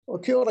Well,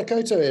 kia ora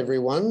koutou,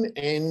 everyone,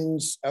 and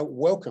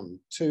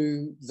welcome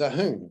to The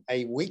Hoon,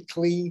 a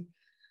weekly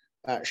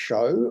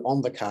show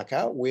on the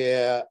Kaka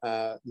where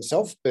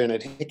myself,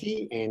 Bernard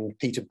Hickey, and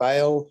Peter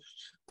Bale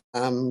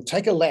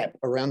take a lap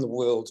around the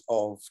world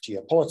of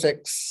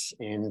geopolitics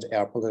and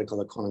our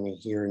political economy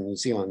here in New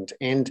Zealand.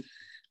 And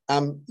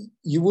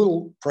you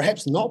will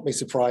perhaps not be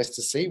surprised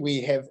to see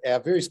we have our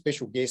very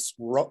special guest,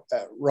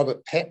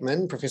 Robert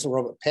Patman, Professor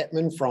Robert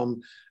Patman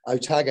from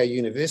Otago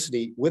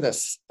University with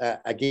us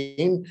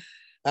again.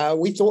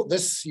 We thought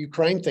this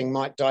Ukraine thing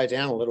might die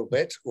down a little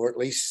bit, or at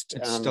least...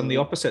 It's done the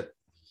opposite.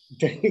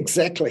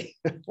 Exactly.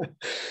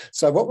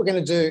 So what we're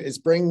going to do is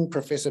bring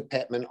Professor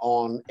Patman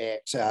on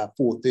at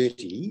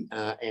 4:30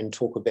 and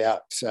talk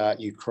about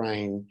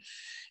Ukraine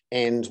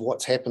and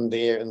what's happened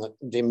there and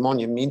the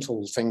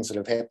monumental things that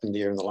have happened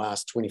there in the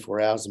last 24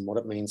 hours and what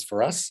it means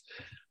for us.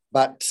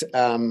 But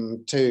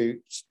to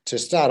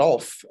start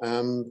off,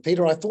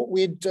 Peter, I thought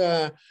we'd...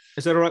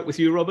 Is that all right with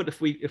you, Robert, if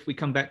we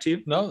come back to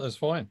you? No, that's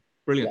fine.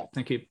 Brilliant. Yeah.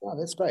 Thank you. Oh,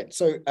 that's great.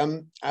 So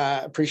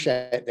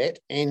appreciate that.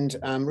 And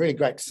really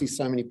great to see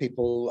so many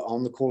people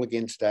on the call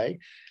again today.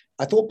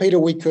 I thought, Peter,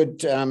 we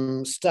could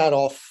start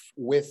off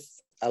with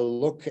a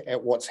look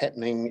at what's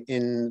happening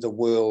in the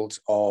world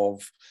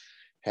of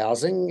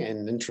housing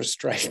and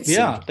interest rates.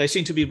 Yeah, they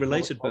seem to be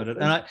related, Bernard.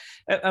 And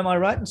am I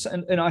right?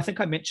 And I think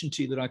I mentioned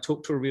to you that I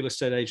talked to a real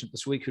estate agent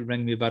this week who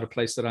rang me about a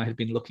place that I had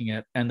been looking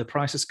at, and the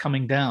price is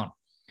coming down.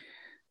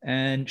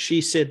 And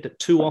she said that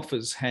 2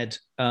 offers had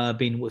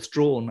been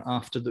withdrawn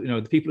after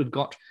the people had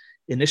got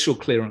initial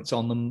clearance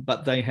on them,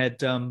 but they had,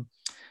 the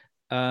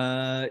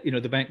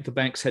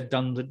banks had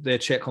done their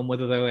check on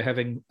whether they were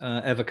having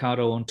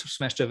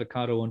smashed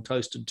avocado on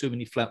toast and too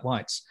many flat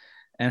whites,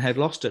 and had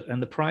lost it.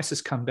 And the price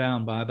has come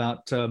down by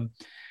about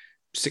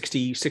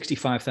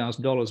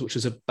 $65,000, which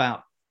is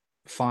about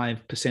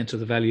 5% of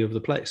the value of the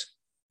place.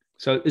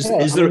 So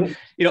is there,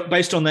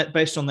 based on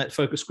that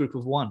focus group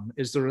of 1,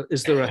 is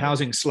there a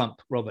housing slump,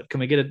 Robert?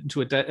 Can we get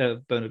into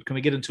Bernard? Can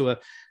we get into a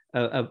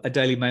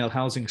Daily Mail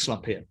housing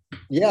slump here?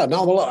 Yeah,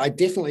 no, well, I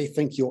definitely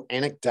think your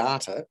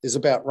anecdata is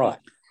about right.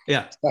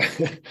 Yeah.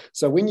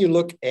 So when you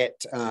look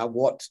at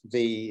what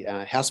the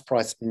house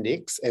price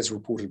index, as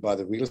reported by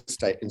the Real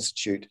Estate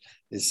Institute,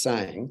 is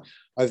saying,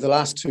 over the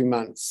last 2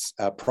 months,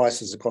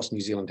 prices across New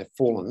Zealand have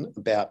fallen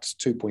about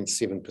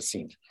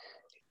 2.7%.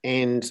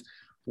 And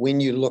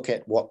when you look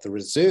at what the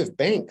Reserve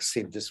Bank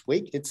said this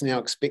week, it's now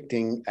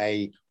expecting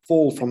a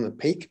fall from the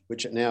peak,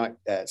 which it now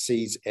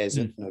sees as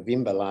of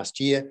November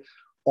last year,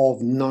 of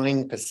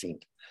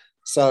 9%.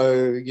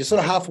 So you're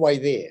sort of halfway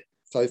there.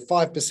 So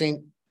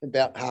 5%,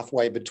 about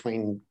halfway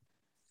between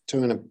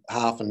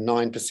 2.5% and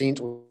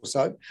 9% or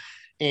so.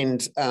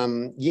 And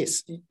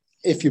yes,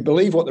 if you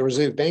believe what the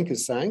Reserve Bank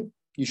is saying,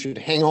 you should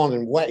hang on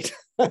and wait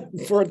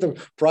for the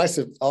price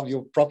of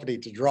your property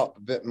to drop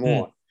a bit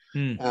more.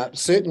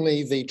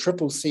 Certainly, the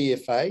triple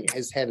CFA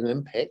has had an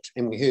impact,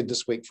 and we heard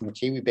this week from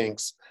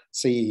Kiwibank's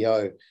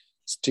CEO,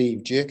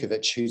 Steve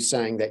Jurkovic, who's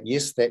saying that,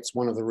 yes, that's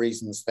one of the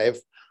reasons they've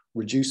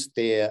reduced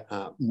their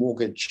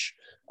mortgage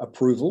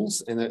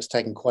approvals, and that it's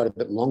taken quite a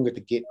bit longer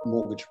to get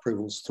mortgage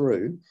approvals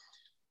through.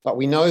 But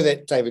we know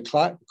that David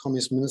Clark, the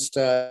Communist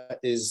Minister,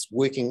 is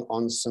working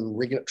on some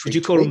regulatory... Did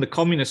you call him the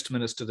Communist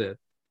Minister there?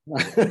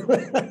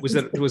 Was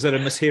that a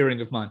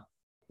mishearing of mine?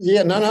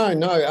 Yeah,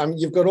 no.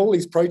 You've got all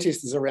these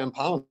protesters around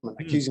Parliament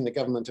accusing the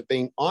government of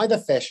being either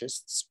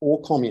fascists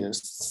or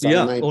communists.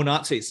 So or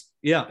Nazis.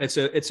 Yeah, it's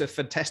a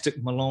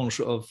fantastic melange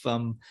of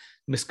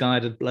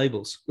misguided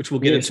labels, which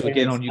we'll get into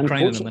again on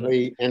Ukraine in a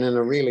minute. And in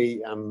a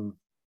really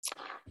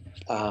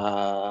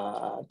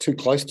too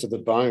close to the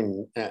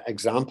bone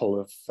example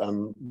of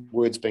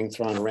words being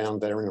thrown around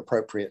that are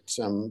inappropriate.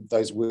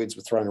 Those words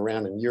were thrown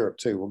around in Europe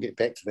too. We'll get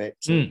back to that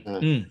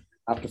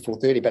after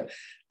 4:30. But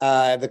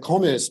the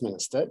Commerce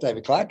Minister,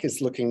 David Clark,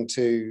 is looking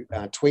to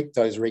tweak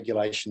those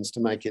regulations to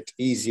make it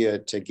easier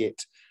to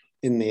get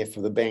in there for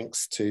the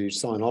banks to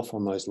sign off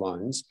on those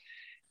loans.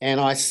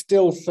 And I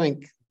still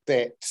think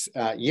that,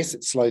 yes,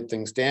 it slowed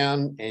things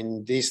down.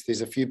 And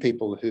there's a few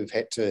people who've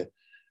had to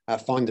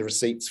find the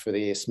receipts for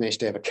their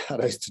smashed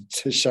avocados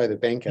to show the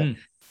banker.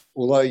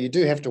 Although you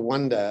do have to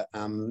wonder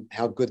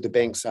how good the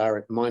banks are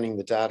at mining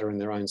the data in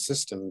their own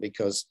system,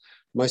 because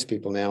most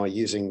people now are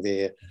using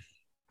their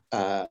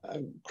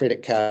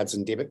credit cards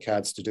and debit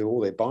cards to do all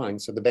their buying.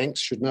 So the banks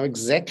should know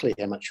exactly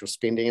how much you're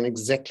spending and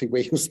exactly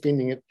where you're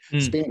spending it.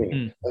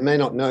 They may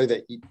not know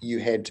that you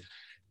had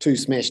 2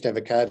 smashed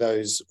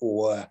avocados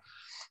or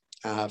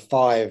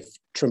 5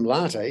 trim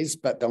lattes,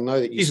 but they'll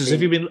know that you... Jesus,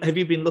 have you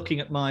been looking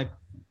at my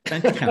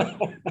bank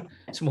account?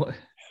 It's more...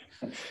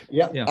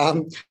 Yeah.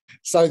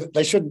 So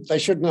they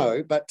should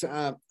know, but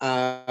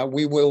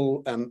we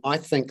will, I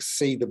think,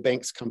 see the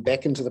banks come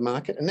back into the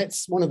market. And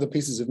that's one of the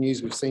pieces of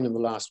news we've seen in the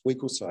last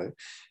week or so,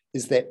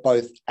 is that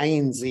both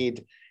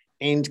ANZ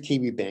and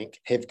Kiwibank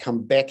have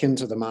come back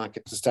into the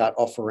market to start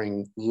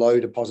offering low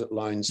deposit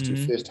loans to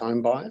first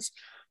home buyers.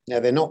 Now,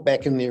 they're not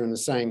back in there in the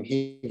same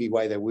heavy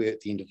way they were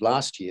at the end of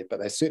last year, but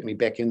they're certainly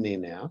back in there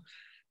now.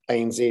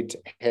 ANZ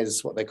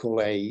has what they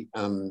call a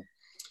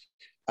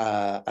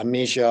a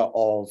measure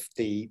of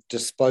the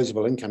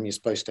disposable income you're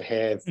supposed to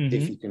have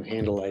if you can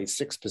handle a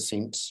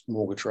 6%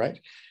 mortgage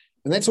rate.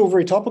 And that's all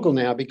very topical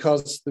now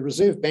because the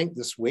Reserve Bank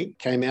this week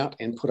came out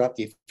and put up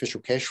the official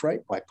cash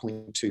rate by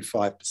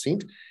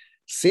 0.25%,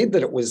 said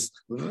that it was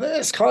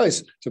this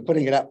close to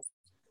putting it up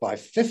by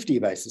 50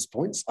 basis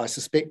points. I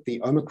suspect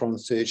the Omicron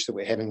surge that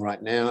we're having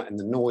right now and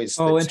the noise.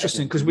 Oh,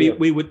 interesting, because we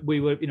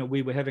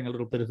were having a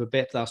little bit of a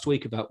bet last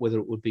week about whether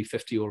it would be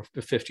 50 or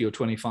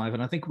 25,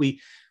 and I think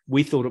we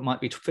thought it might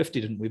be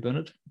 50, didn't we,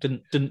 Bernard?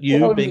 Didn't you?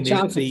 Well, being the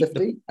chance of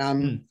 50.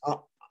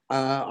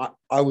 I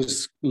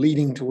was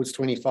leading towards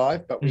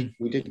 25, but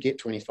we did get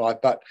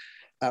 25. But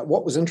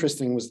what was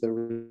interesting was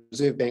the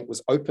Reserve Bank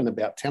was open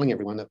about telling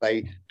everyone that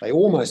they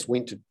almost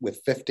went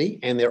with 50,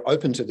 and they're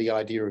open to the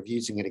idea of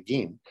using it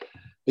again.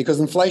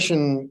 Because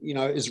inflation,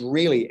 is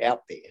really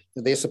out there.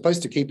 They're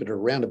supposed to keep it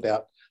around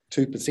about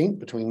 2%,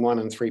 between 1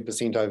 and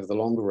 3% over the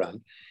longer run.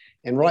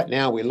 And right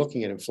now we're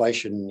looking at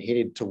inflation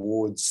headed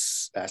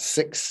towards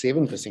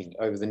 6-7%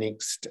 over the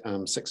next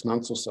 6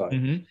 months or so.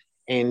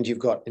 And you've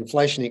got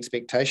inflation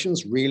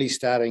expectations really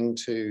starting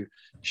to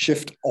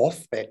shift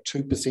off that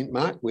 2%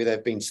 mark where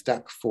they've been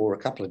stuck for a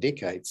couple of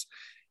decades.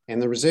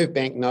 And the Reserve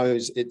Bank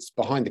knows it's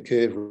behind the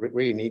curve. It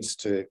really needs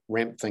to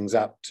ramp things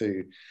up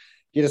to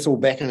get us all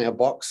back in our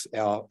box,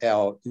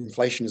 our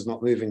inflation is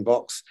not moving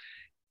box.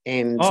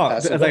 And are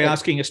they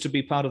asking us to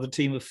be part of the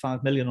team of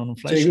 5 million on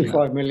inflation? Team of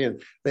 5 million.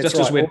 That's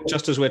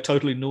just as we're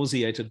totally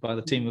nauseated by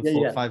the team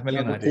of 5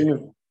 million idea.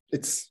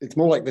 It's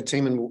more like the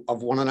team of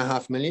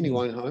 1.5 million who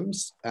own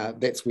homes.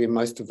 That's where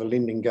most of the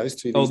lending goes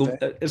to these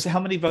days. How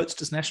many votes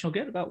does National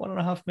get? About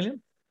 1.5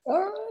 million?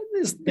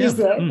 There's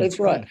that. That's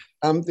right.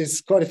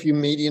 There's quite a few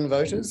median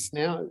voters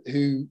now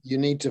who you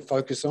need to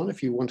focus on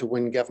if you want to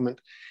win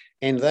government.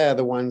 And they are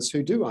the ones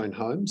who do own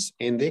homes,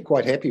 and they're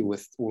quite happy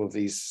with all of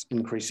these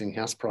increasing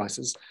house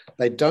prices.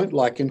 They don't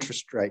like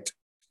interest rate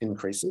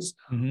increases,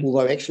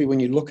 although actually when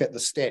you look at the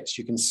stats,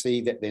 you can see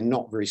that they're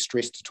not very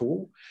stressed at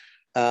all.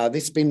 They're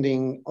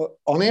spending,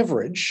 on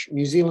average,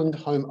 New Zealand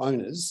home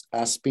owners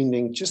are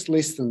spending just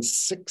less than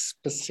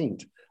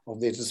 6%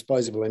 of their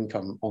disposable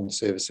income on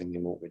servicing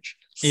their mortgage.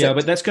 Yeah,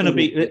 but that's going to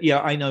be,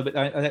 I know,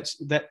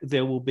 but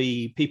there will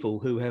be people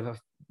who have a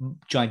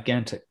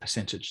gigantic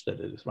percentage that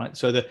is, right?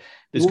 So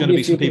there's going to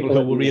be some people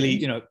who will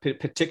really,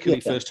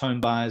 particularly first home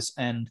buyers,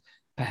 and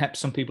perhaps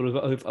some people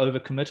who've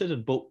overcommitted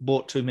and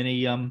bought too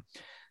many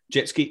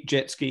jet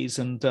skis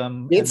and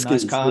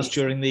nice cars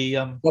during the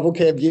double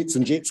cab utes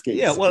and jet skis.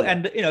 Yeah, well,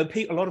 and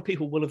a lot of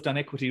people will have done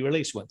equity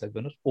release, won't they,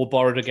 Bernard, or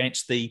borrowed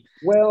against the.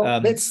 Well,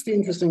 that's the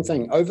interesting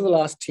thing. Over the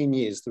last 10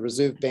 years, the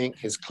Reserve Bank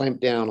has clamped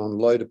down on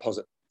low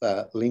deposit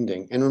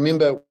lending, and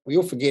remember, we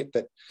all forget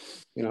that.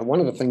 One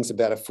of the things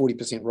about a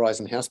 40%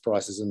 rise in house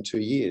prices in 2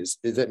 years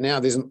is that now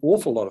there's an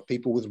awful lot of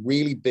people with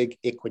really big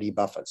equity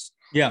buffers.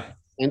 Yeah.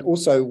 And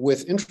also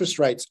with interest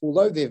rates,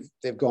 although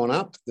they've gone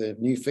up, the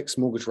new fixed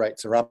mortgage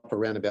rates are up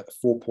around about the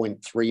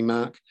 4.3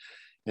 mark,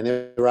 and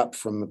they're up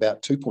from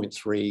about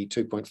 2.3,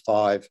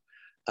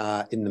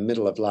 2.5 in the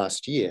middle of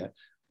last year.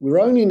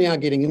 We're only now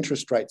getting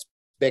interest rates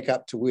back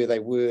up to where they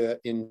were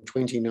in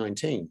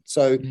 2019.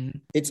 So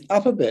it's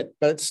up a bit,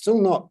 but it's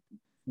still not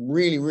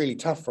really, really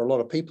tough for a lot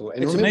of people.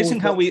 And it's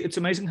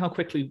amazing how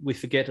quickly we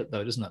forget it,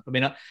 though, doesn't it? I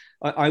mean,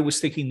 I was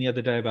thinking the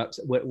other day about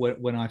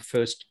when I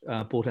first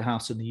bought a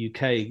house in the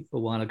UK a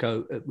while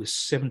ago. It was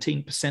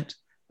 17%,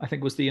 I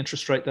think, was the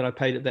interest rate that I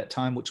paid at that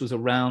time, which was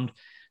around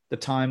the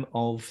time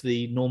of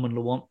the Norman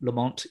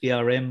Lamont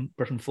ERM,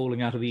 Britain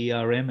falling out of the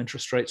ERM.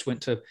 Interest rates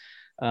went to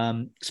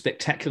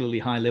spectacularly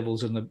high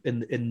levels in the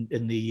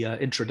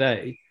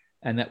intraday,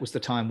 and that was the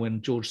time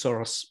when George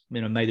Soros,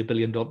 made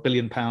 £1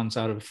 billion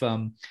out of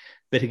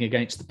betting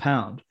against the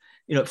pound.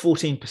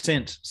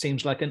 14%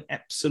 seems like an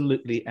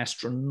absolutely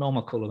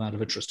astronomical amount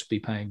of interest to be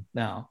paying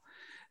now.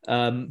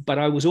 But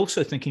I was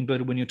also thinking,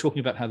 Berta, when you're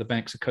talking about how the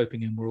banks are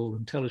coping and we're all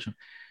intelligent,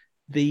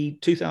 the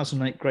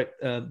 2008 great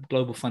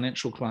global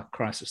financial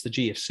crisis, the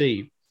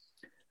GFC,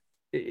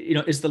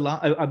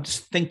 I'm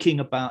just thinking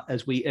about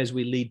as we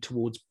lead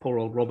towards poor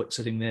old Robert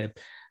sitting there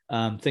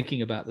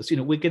thinking about this.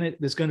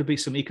 There's going to be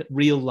some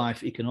real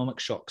life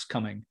economic shocks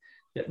coming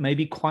that may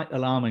be quite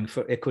alarming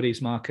for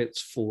equities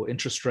markets, for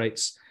interest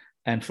rates,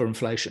 and for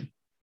inflation.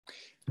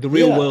 The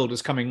real world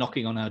is coming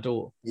knocking on our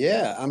door.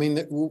 Yeah, I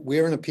mean,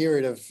 we're in a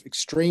period of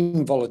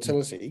extreme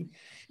volatility,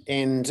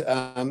 and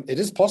it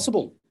is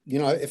possible,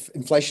 if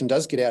inflation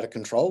does get out of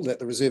control, that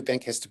the Reserve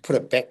Bank has to put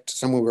it back to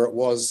somewhere where it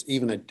was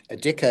even a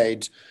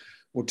decade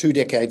or 2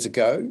 decades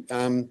ago.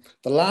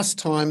 The last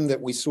time that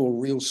we saw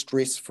real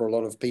stress for a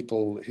lot of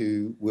people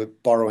who were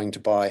borrowing to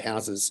buy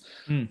houses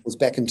was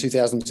back in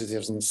 2000,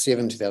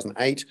 2007,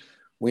 2008,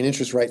 when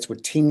interest rates were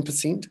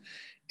 10%.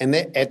 And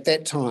at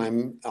that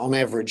time, on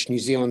average, New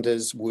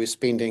Zealanders were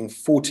spending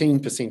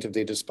 14% of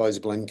their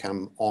disposable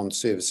income on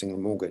servicing a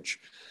mortgage.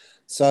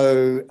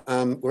 So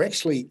we're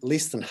actually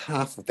less than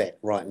half of that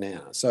right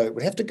now. So it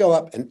would have to go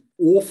up an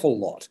awful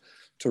lot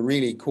to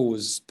really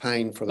cause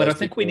pain for those. But I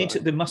think we need to.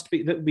 That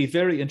would be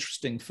very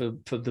interesting for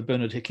the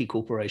Bernard Hickey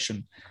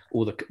Corporation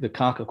or the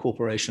Kaka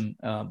Corporation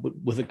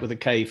with a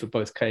K for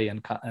both K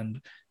and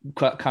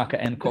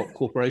Kaka and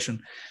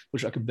Corporation,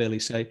 which I can barely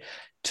say,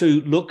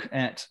 to look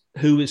at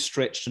who is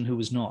stretched and who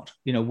is not.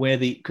 You know, where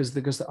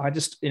because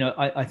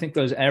I think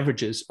those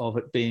averages of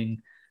it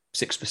being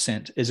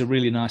 6% is a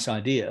really nice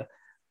idea,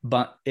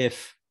 but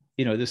if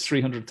there's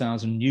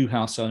 300,000 new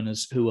house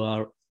owners who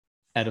are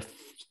at a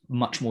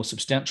much more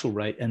substantial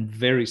rate and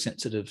very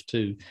sensitive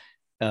to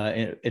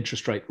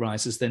interest rate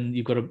rises, then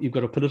you've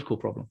got a political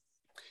problem.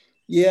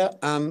 Yeah,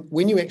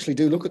 when you actually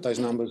do look at those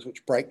numbers,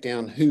 which break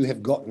down who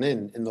have gotten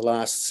in the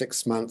last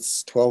 6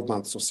 months, 12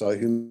 months or so,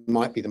 who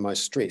might be the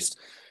most stressed,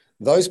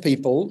 those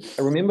people,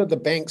 remember the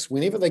banks,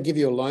 whenever they give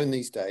you a loan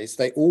these days,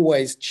 they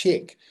always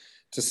check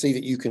to see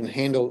that you can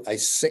handle a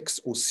 6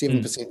 or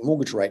 7%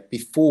 mortgage rate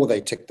before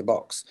they tick the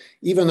box,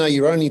 even though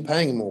you're only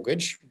paying a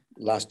mortgage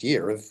last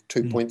year of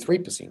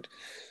 2.3%.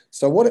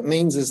 So what it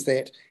means is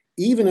that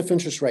even if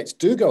interest rates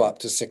do go up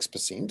to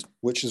 6%,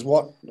 which is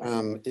what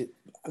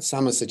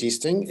some are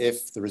suggesting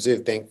if the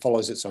Reserve Bank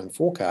follows its own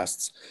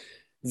forecasts,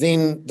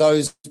 then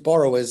those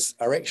borrowers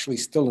are actually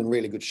still in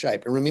really good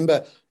shape. And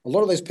remember, a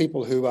lot of those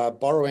people who are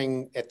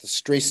borrowing at the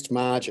stressed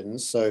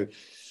margins, so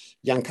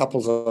young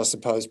couples, I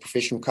suppose,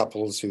 professional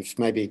couples who've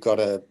maybe got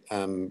a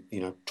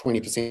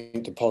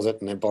 20% deposit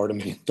and they've borrowed $1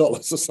 million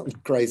or something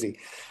crazy,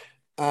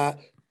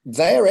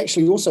 they are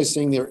actually also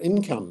seeing their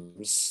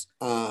incomes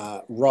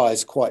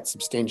rise quite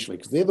substantially,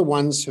 because they're the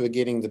ones who are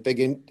getting the big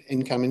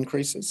income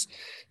increases.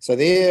 So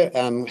their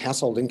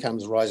household income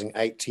is rising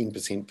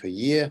 18% per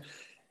year.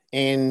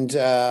 And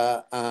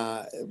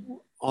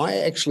I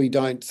actually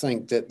don't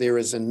think that there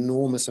is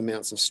enormous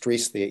amounts of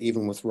stress there,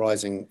 even with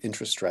rising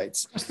interest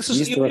rates.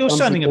 You're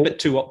sounding a bit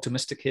too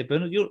optimistic here,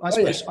 Bernard.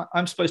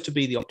 I'm supposed to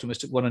be the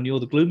optimistic one and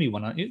you're the gloomy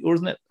one, aren't you? Or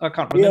isn't it? I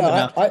can't remember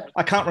now.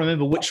 I can't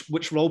remember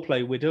which role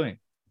play we're doing.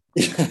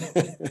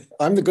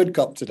 I'm the good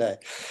cop today.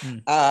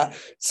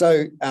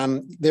 So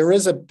there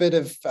is a bit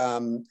of,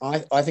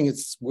 I think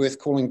it's worth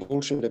calling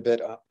bullshit a bit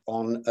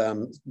on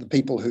the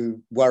people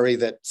who worry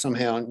that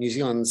somehow New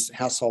Zealand's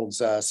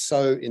households are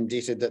so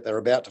indebted that they're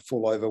about to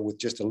fall over with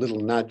just a little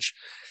nudge,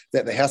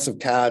 that the house of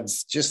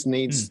cards just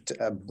needs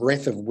a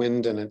breath of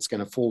wind and it's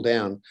going to fall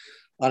down.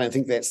 I don't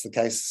think that's the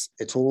case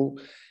at all.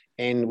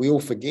 And we all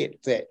forget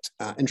that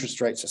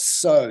interest rates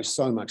are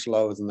so much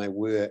lower than they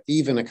were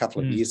even a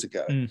couple of years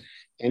ago.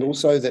 And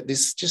also that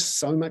there's just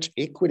so much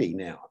equity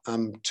now,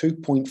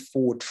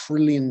 $2.4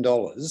 trillion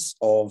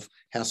of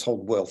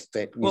household wealth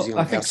that New Zealand.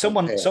 I think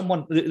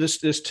someone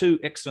there's two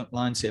excellent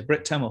lines here.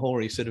 Brett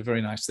Tamahori said a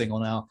very nice thing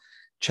on our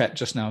chat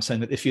just now, saying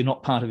that if you're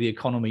not part of the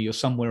economy, you're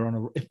somewhere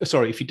on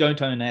if you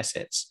don't own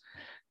assets,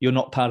 you're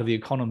not part of the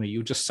economy.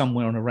 You're just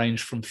somewhere on a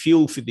range from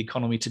fuel for the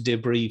economy to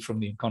debris from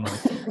the economy,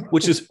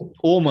 which is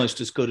almost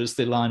as good as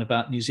the line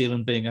about New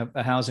Zealand being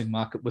a housing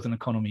market with an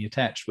economy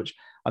attached, which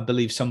I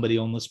believe somebody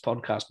on this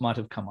podcast might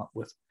have come up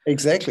with.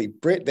 Exactly,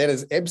 Brett. That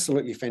is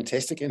absolutely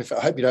fantastic. And I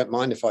hope you don't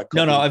mind if I.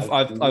 No,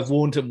 I've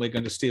warned him we're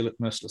going to steal it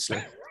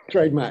mercilessly.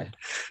 Trademark.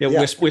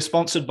 Yeah, we're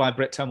sponsored by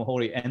Brett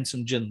Tamahori and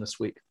some gin this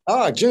week.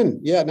 Gin.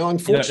 Yeah, no,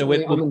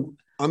 unfortunately,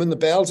 I'm in the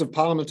bowels of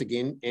Parliament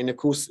again, and of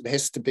course it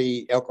has to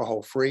be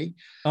alcohol-free.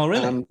 Oh,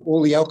 really?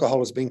 All the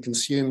alcohol is being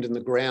consumed in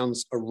the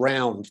grounds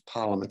around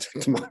Parliament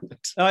at the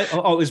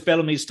moment. Is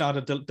Bellamy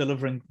started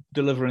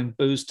delivering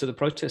booze to the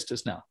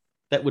protesters now?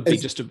 That would be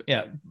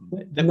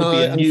a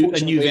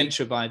new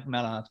venture by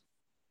Mallard.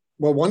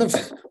 Well, one of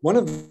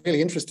the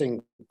really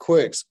interesting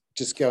quirks,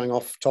 just going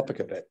off topic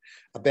a bit,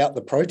 about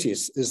the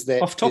protests is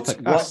that off topic.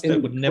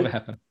 That would never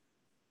happen.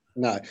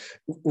 No,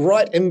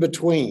 right in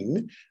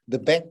between the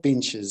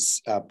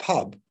backbenchers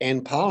pub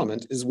and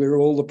Parliament is where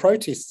all the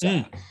protests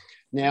are.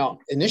 Now,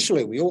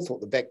 initially, we all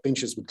thought the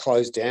backbenchers would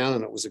close down,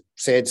 and it was a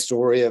sad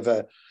story of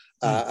a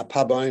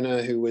pub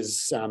owner who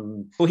was.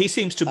 Well, he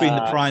seems to be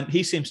the prime.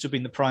 He seems to have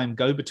been the prime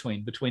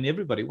go-between between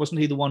everybody. Wasn't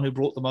he the one who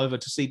brought them over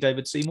to see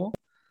David Seymour?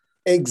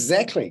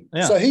 Exactly.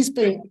 Yeah. So he's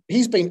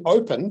been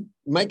open,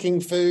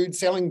 making food,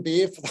 selling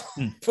beer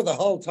for the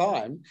whole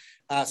time,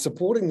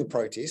 supporting the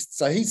protests.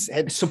 So he's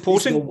had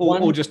supporting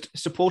or just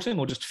supporting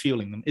or just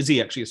fueling them. Is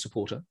he actually a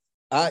supporter?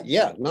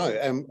 Yeah,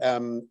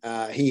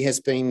 no. He has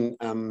been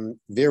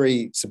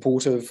very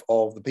supportive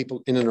of the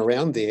people in and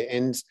around there,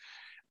 and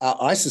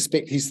I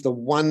suspect he's the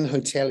one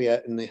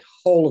hotelier in the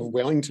whole of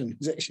Wellington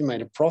who's actually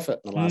made a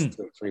profit in the last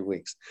 2 or 3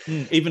 weeks.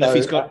 Even if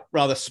he's got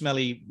rather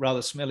smelly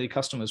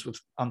customers with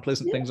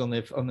unpleasant things on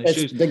their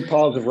shoes. Big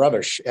piles of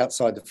rubbish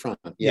outside the front.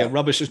 Yeah,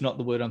 rubbish is not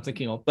the word I'm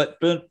thinking of. But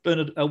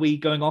Bernard, are we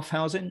going off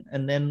housing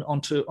and then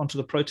onto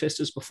the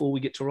protesters before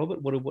we get to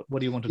Robert? What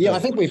do you want to do? Yeah, I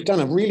think we've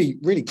done a really,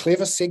 really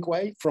clever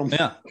segue from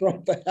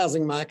the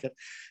housing market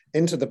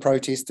into the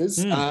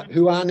protesters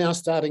who are now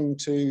starting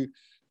to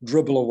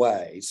dribble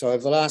away. So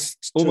over the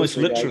last almost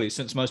literally days,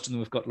 since most of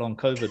them have got long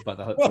COVID by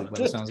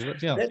the sounds of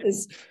it. Yeah. That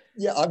is,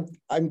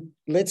 I'm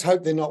let's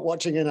hope they're not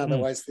watching in,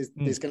 otherwise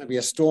there's going to be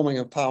a storming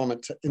of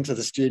Parliament into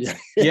the studio.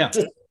 Yeah.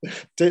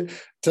 to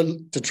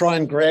try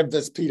and grab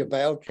this Peter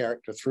Bale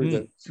character through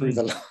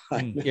the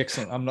line.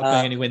 Excellent. I'm not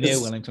going anywhere near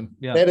Wellington.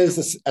 Yeah, that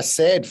is a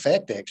sad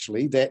fact,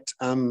 actually, that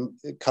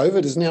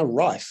COVID is now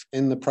rife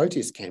in the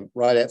protest camp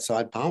right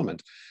outside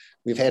Parliament.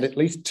 We've had at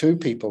least 2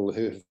 people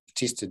who have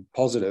tested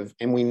positive,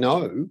 and we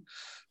know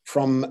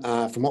from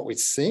what we're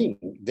seeing,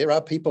 there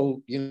are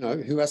people,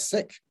 who are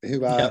sick,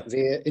 who are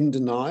there in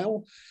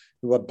denial,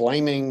 who are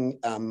blaming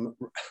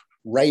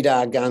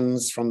radar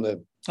guns from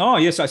the. Oh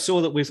yes, I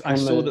saw that. I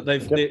saw that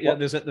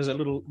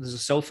there's a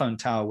cell phone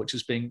tower which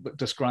is being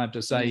described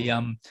as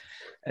a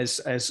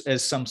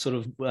as some sort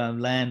of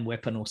land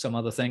weapon or some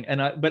other thing.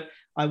 But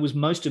I was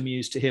most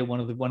amused to hear one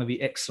of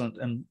the excellent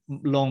and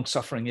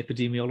long-suffering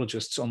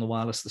epidemiologists on the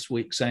wireless this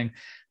week saying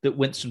that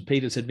Winston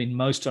Peters had been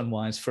most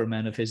unwise for a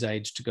man of his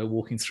age to go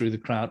walking through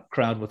the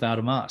crowd without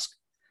a mask.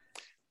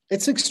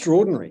 It's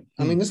extraordinary.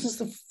 I mean, this is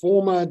the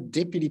former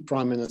Deputy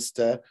Prime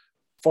Minister,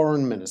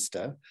 Foreign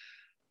Minister,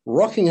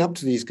 rocking up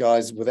to these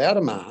guys without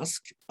a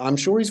mask. I'm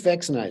sure he's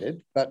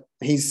vaccinated, but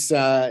he's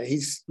trying.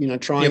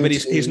 Yeah, but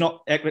he's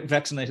not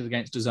vaccinated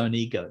against his own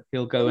ego.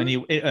 He'll go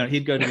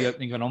he'd go to the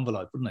opening of an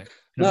envelope, wouldn't he?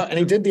 No, and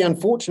he did the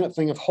unfortunate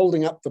thing of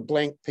holding up the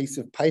blank piece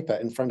of paper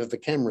in front of the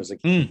cameras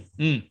again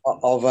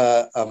of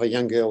a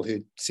young girl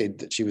who said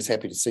that she was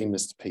happy to see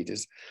Mr.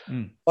 Peters.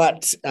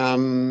 But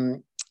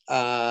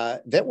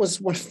that was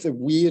one of the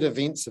weird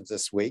events of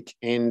this week,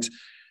 and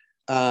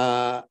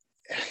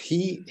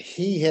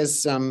he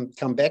has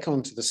come back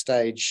onto the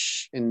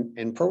stage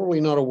in probably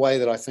not a way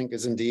that I think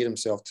has endeared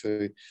himself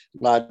to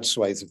large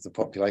swathes of the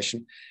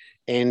population.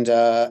 And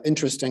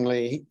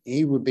interestingly,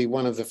 he would be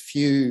one of the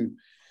few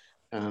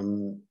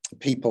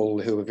people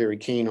who are very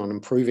keen on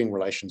improving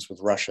relations with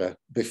Russia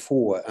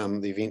before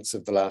the events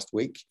of the last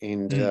week.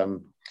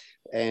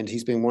 And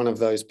he's been one of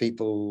those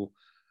people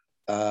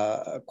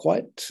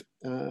quite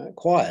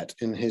quiet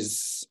in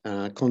his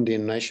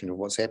condemnation of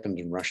what's happened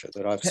in Russia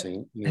that I've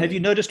seen. Have you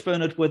noticed,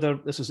 Bernard, whether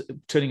this is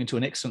turning into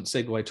an excellent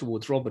segue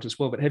towards Robert as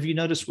well, but have you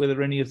noticed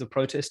whether any of the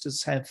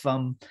protesters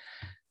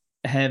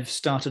have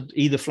started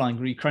either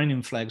flying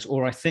Ukrainian flags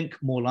or, I think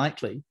more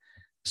likely,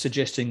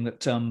 suggesting that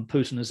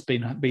Putin has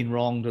been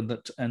wronged and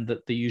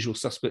that the usual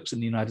suspects in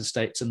the United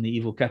States and the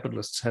evil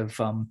capitalists have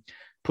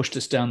pushed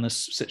us down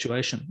this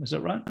situation? Is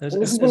that right? Have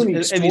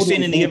you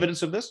seen any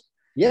evidence of this?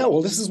 Yeah,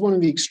 well, this is one of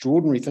the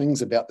extraordinary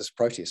things about this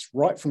protest.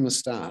 Right from the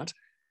start,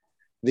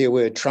 there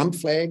were Trump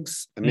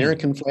flags,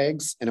 American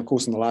flags, and of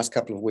course, in the last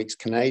couple of weeks,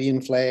 Canadian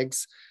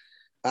flags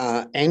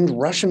and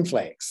Russian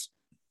flags.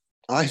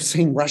 I've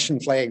seen Russian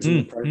flags in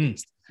the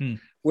protest,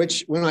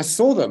 which when I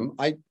saw them,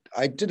 I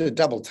did a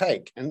double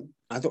take and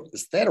I thought,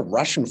 is that a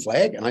Russian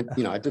flag? And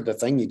I did the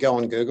thing, you go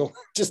on Google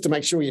just to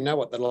make sure you know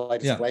what the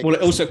latest flag well,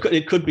 is.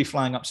 It could be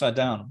flying upside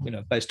down,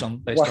 based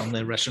on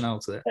their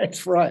rationales there.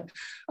 That's right.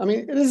 I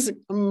mean, it is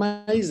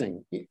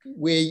amazing.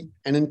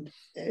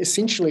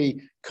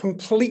 Essentially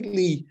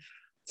completely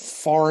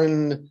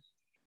foreign,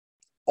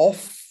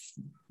 off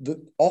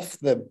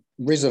the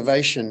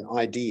reservation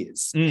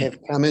ideas have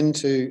come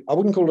into, I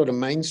wouldn't call it a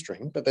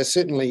mainstream, but they're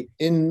certainly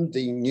in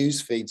the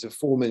news feeds of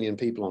 4 million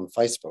people on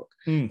Facebook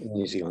in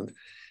New Zealand.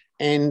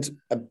 And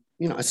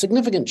a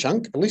significant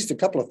chunk, at least a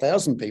couple of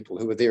thousand people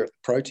who were there at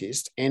the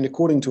protest. And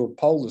according to a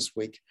poll this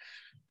week,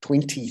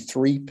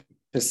 23%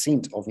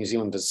 of New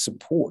Zealanders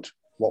support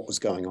what was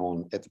going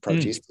on at the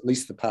protest, at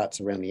least the parts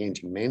around the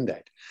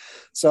anti-mandate.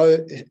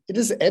 So it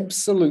is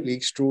absolutely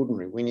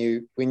extraordinary when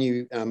you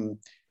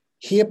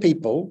hear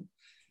people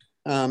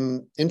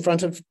in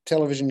front of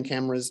television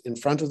cameras, in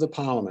front of the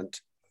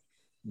Parliament,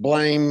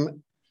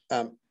 blame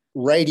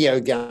radio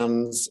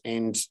guns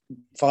and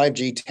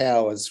 5G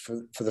towers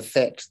for the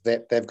fact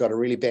that they've got a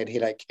really bad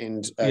headache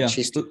and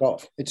chest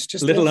cough. It's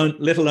just let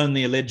alone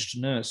the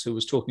alleged nurse who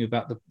was talking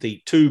about the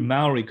 2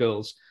 Maori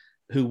girls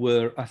who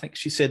were, I think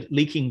she said,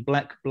 leaking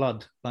black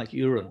blood like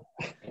urine,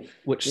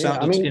 which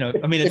sounded,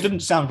 it didn't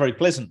sound very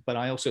pleasant, but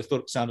I also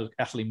thought it sounded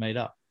utterly made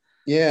up.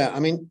 Yeah,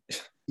 I mean,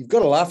 you've got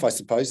to laugh, I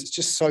suppose. It's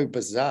just so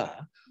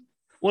bizarre.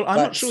 Well, I'm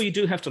not sure you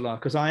do have to laugh,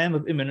 because I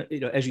am,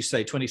 as you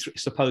say,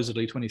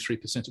 supposedly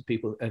 23% of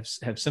people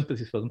have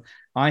sympathy for them.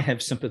 I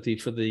have sympathy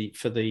for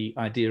the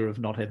idea of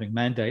not having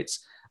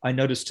mandates. I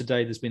noticed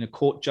today there's been a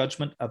court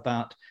judgment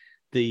about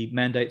the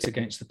mandates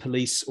against the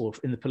police or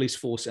in the police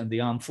force and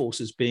the armed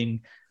forces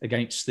being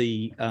against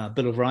the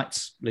Bill of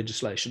Rights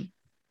legislation.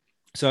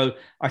 So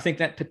I think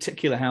that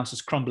particular house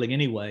is crumbling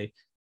anyway,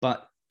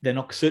 but they're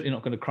certainly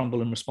not going to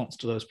crumble in response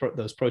to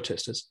those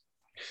protesters.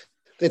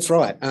 That's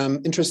right.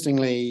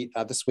 Interestingly,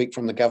 this week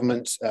from the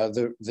government,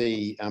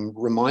 the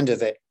reminder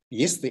that,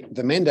 yes,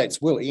 the mandates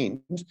will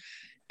end,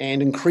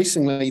 and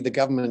increasingly the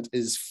government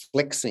is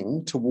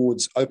flexing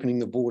towards opening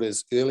the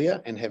borders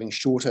earlier and having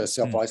shorter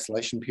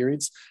self-isolation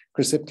periods.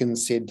 Chris Hipkins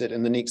said that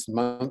in the next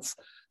month,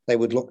 they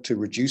would look to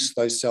reduce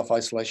those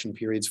self-isolation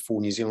periods for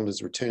New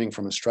Zealanders returning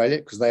from Australia,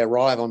 because they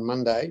arrive on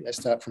Monday, they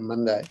start from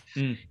Monday.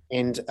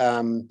 And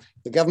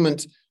the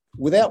government,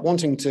 without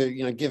wanting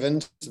to, give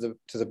in to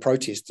the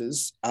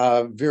protesters,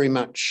 are very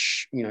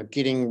much,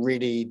 getting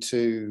ready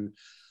to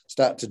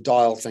start to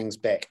dial things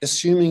back,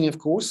 assuming, of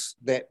course,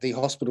 that the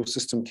hospital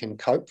system can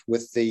cope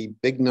with the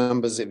big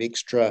numbers of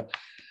extra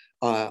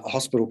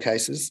hospital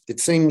cases. It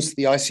seems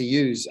the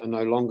ICUs are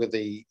no longer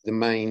the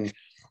main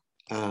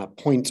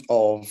point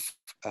of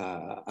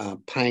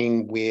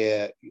pain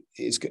where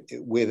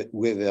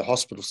the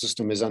hospital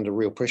system is under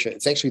real pressure.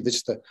 It's actually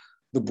just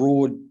the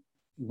broad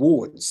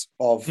wards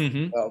of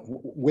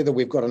whether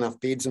we've got enough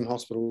beds in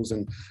hospitals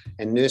and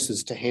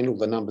nurses to handle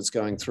the numbers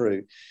going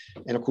through.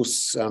 And of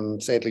course,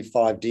 sadly,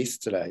 5 deaths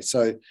today.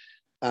 So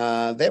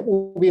that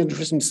will be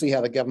interesting to see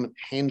how the government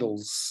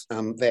handles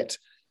that,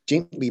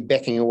 gently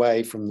backing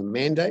away from the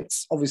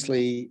mandates.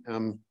 Obviously,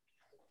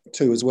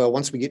 too, as well,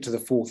 once we get to the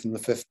 4th and the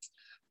 5th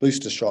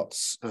booster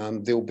shots,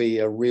 there'll be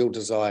a real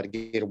desire to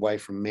get away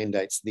from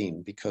mandates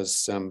then,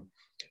 because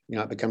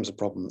it becomes a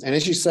problem. And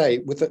as you say,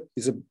 with it,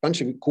 there's a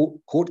bunch of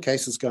court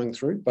cases going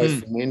through,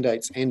 both for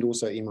mandates and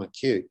also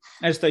MIQ.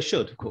 As they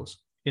should, of course.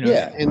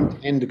 Yeah,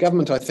 and the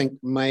government, I think,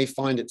 may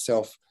find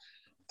itself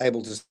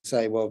able to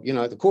say, well,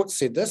 the court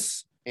said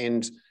this,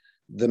 and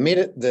the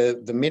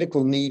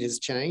medical need has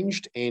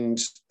changed, and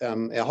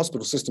our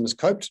hospital system has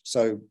coped,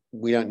 so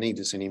we don't need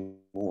this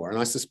anymore. And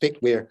I suspect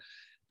we're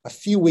a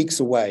few weeks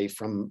away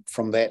from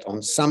that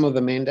on some of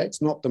the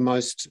mandates, not the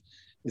most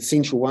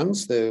essential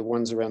ones, the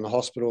ones around the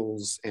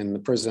hospitals and the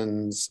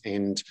prisons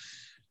and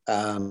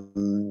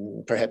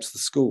perhaps the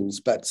schools,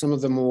 but some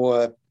of the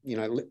more,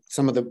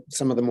 some of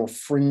the more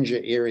fringe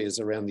areas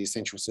around the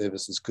essential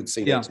services could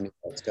see those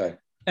mandates go.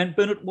 And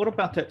Bernard, what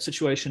about that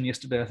situation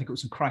yesterday? I think it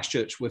was in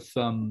Christchurch with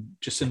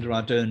Jacinda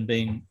Ardern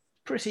being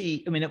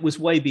pretty, it was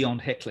way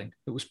beyond heckling.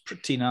 It was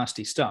pretty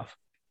nasty stuff.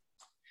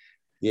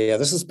 Yeah,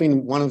 this has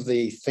been one of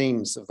the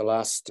themes of the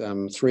last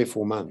 3 or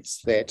 4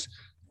 months, that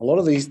a lot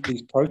of these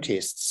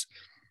protests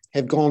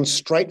have gone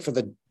straight for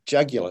the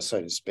jugular,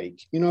 so to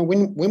speak.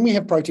 When we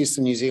have protests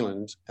in New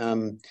Zealand,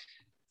 when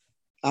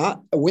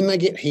they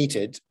get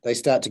heated, they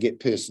start to get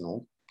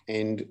personal.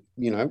 And,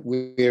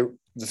 we're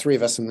the 3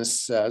 of us in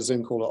this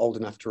Zoom call are old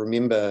enough to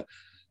remember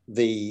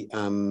the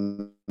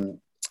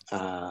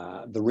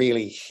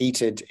really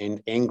heated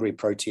and angry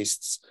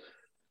protests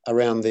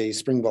around the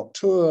Springbok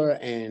tour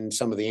and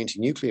some of the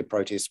anti-nuclear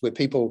protests, where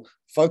people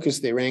focus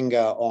their anger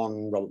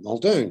on Robert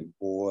Muldoon,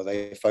 or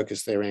they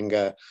focus their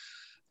anger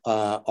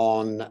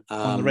on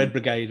the Red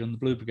Brigade and the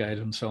Blue Brigade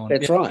and so on.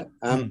 That's right.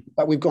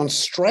 But we've gone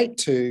straight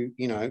to,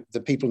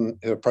 the people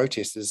who are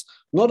protesters,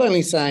 not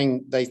only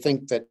saying they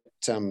think that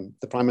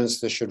the Prime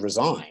Minister should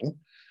resign,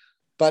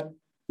 but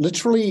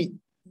literally,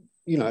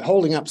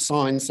 holding up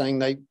signs saying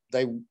they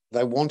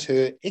want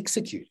her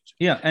executed.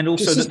 Yeah, and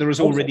also that there is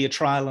already a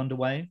trial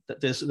underway,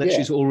 that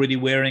she's already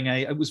wearing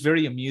it was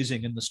very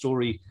amusing in the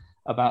story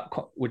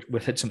about,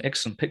 we've had some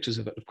excellent pictures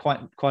of it,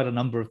 quite a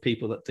number of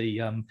people at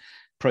the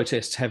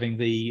protests having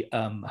the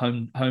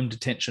home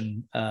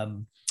detention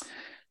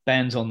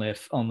bands on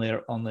their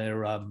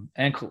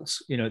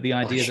ankles. The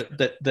idea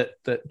that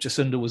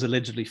Jacinda was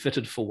allegedly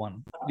fitted for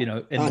one,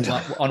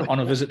 on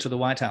a visit to the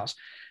White House.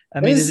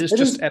 It is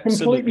just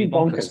absolutely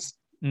bonkers.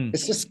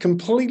 It's just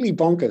completely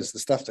bonkers, the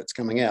stuff that's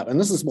coming out. And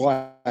this is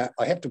why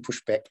I have to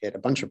push back at a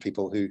bunch of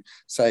people who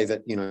say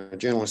that,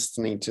 journalists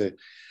need to,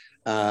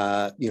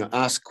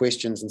 ask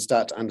questions and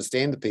start to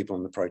understand the people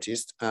in the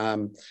protest.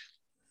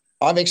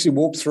 I've actually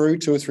walked through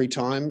 2 or 3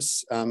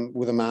 times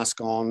with a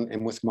mask on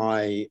and with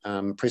my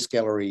press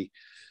gallery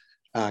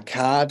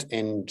card,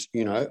 and,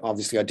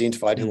 obviously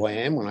identified who I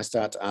am when I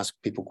start to ask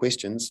people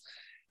questions.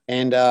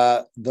 And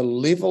the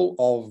level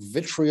of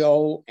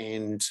vitriol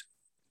and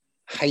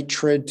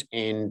hatred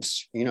and,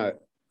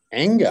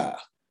 anger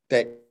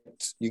that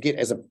you get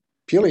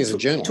purely as a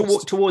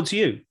journalist. Towards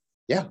you?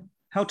 Yeah.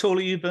 How tall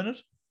are you, Bernard?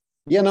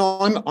 Yeah, no,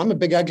 I'm a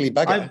big ugly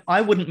bugger.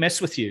 I wouldn't mess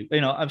with you.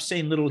 I've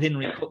seen little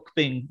Henry Cook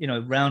being,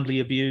 roundly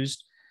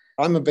abused.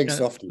 I'm a big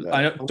softie, though.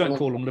 I don't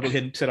call him Little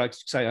Henry.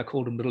 I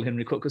called him Little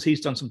Henry Cook because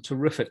he's done some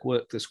terrific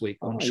work this week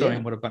on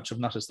showing what a bunch of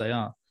nutters they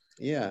are.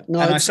 Yeah, no,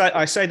 and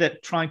I say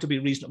that trying to be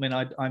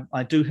reasonable.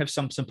 I do have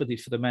some sympathy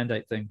for the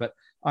mandate thing, but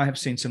I have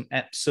seen some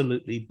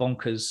absolutely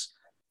bonkers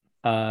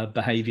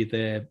behaviour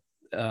there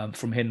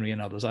from Henry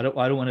and others. I don't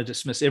want to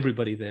dismiss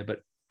everybody there,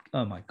 but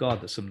oh my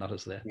God, there's some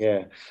nutters there.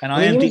 Yeah, and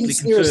I am deeply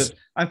concerned.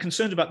 I'm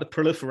concerned about the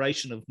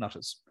proliferation of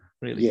nutters.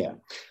 Really. Yeah,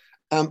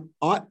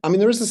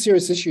 there is a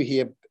serious issue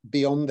here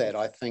beyond that,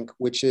 I think,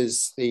 which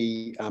is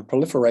the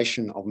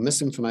proliferation of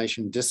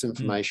misinformation,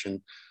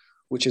 disinformation,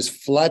 which is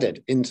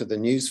flooded into the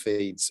news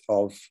feeds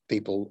of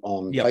people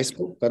on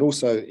Facebook, but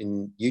also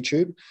in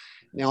YouTube.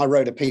 Now, I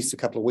wrote a piece a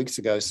couple of weeks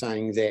ago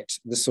saying that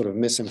this sort of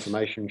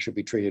misinformation should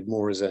be treated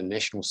more as a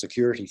national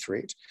security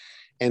threat,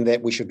 and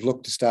that we should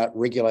look to start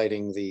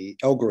regulating the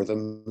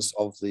algorithms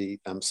of the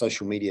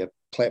social media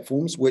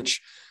platforms,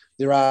 which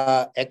there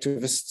are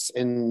activists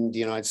in the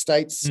United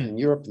States and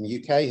Europe and the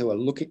UK who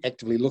are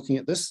actively looking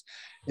at this.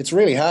 It's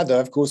really hard, though.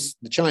 Of course,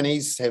 the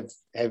Chinese have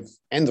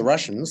and the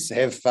Russians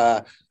have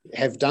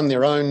done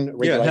their own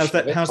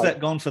regulation. How's that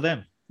gone for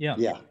them?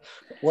 Yeah.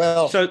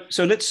 Well,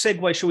 so let's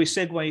segue. Shall we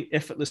segue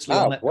effortlessly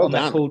on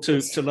that call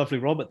to lovely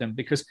Robert then?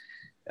 Because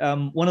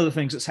one of the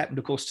things that's happened,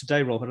 of course,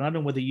 today, Robert, and I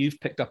don't know whether you've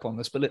picked up on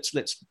this, but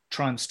let's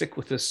try and stick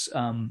with this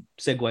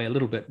segue a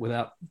little bit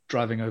without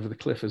driving over the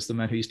cliff, as the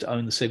man who used to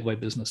own the Segway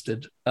business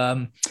did.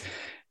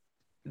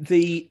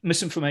 The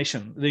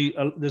misinformation,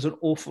 there's an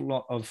awful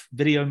lot of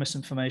video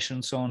misinformation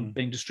and so on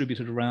being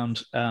distributed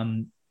around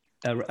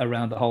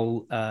the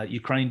whole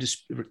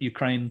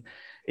Ukraine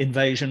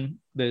invasion.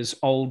 There's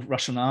old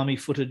Russian army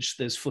footage.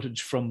 There's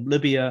footage from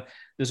Libya.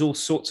 There's all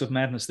sorts of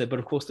madness there. But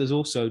of course, there's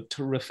also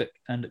terrific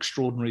and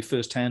extraordinary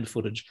first-hand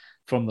footage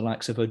from the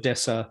likes of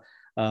Odessa,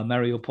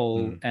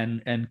 Mariupol,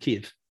 and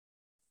Kiev.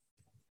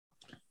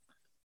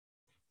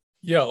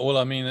 Yeah, well,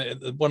 I mean,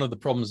 one of the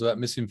problems about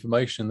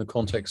misinformation in the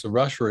context of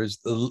Russia is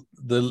the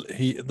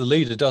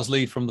leader does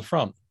lead from the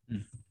front,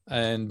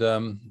 and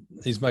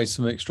he's made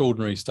some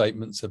extraordinary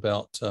statements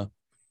about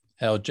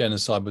how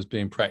genocide was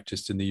being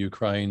practiced in the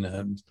Ukraine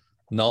and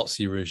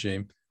Nazi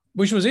regime,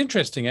 which was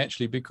interesting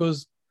actually,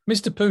 because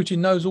Mr. Putin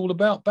knows all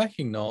about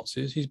backing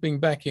Nazis. He's been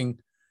backing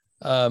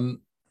Alternative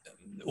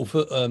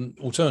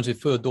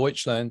für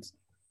Deutschland,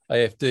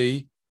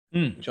 AfD,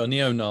 which are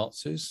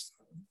neo-Nazis.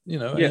 You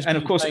know, yeah, and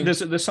of course,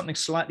 there's something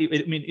slightly.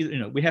 I mean, you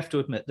know, we have to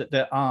admit that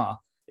there are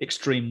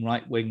extreme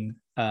right-wing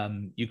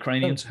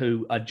Ukrainians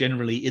who are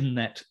generally in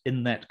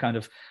that kind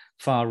of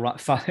far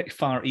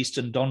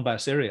eastern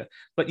Donbass area.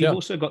 But you've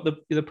also got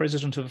the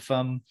president of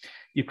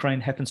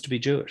Ukraine happens to be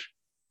Jewish.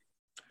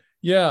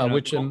 Yeah,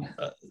 which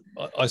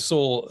I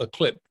saw a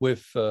clip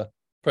with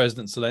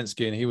President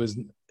Zelensky, and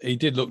he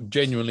did look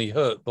genuinely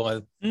hurt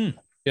by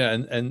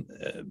and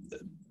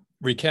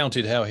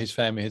recounted how his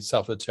family had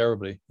suffered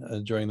terribly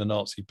during the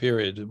Nazi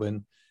period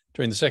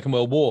during the Second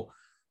World War.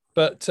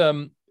 But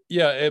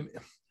the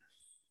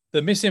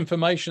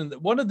misinformation,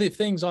 one of the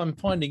things I'm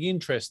finding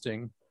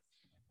interesting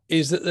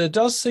is that there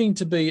does seem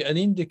to be an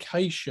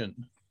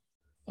indication,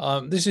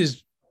 this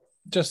is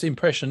just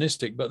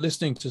impressionistic, but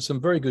listening to some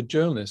very good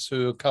journalists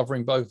who are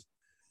covering both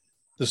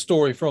the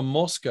story from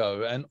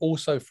Moscow and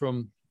also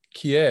from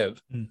Kiev,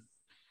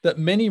 that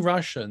many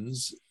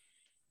Russians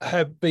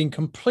have been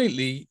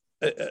completely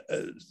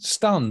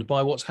stunned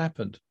by what's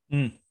happened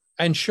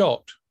and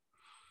shocked.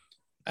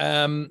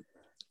 And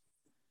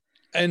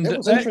it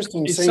was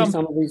interesting seeing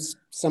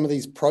some of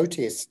these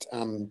protest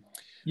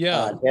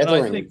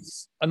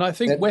gatherings. And I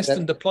think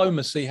Western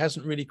diplomacy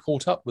hasn't really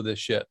caught up with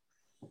this yet.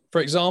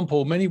 For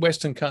example, many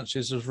Western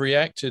countries have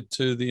reacted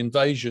to the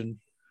invasion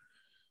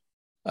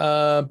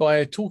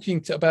by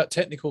talking about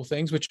technical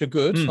things, which are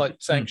good, like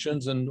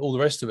sanctions and all the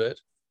rest of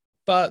it.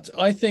 But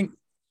I think,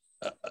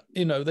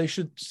 they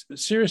should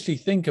seriously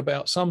think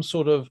about some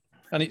sort of,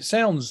 and it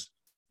sounds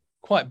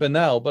quite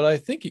banal, but I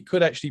think it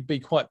could actually be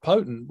quite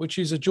potent, which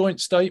is a joint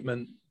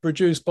statement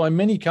produced by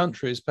many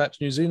countries. Perhaps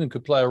New Zealand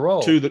could play a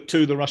role to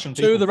the Russian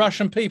people. To the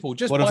Russian people.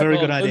 Just what a very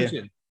good idea.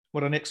 Putin.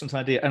 What an excellent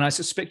idea. And I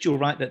suspect you're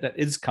right that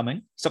is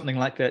coming. Something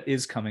like that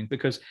is coming,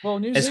 because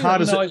as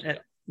hard as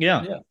it...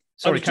 Sorry,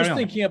 I was just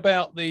thinking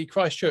about the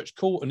Christchurch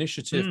Court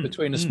initiative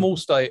between a small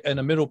state and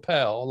a middle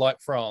power like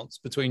France,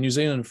 between New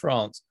Zealand and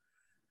France.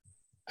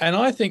 And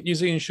I think New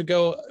Zealand should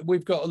go.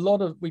 We've got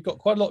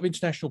quite a lot of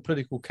international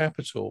political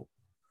capital.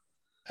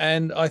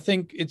 And I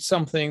think it's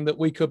something that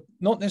we could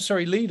not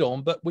necessarily lead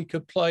on, but we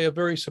could play a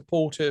very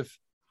supportive.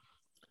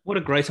 What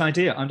a great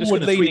idea. I'm just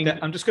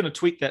going to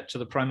tweet that to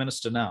the Prime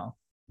Minister now.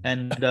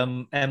 And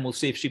we'll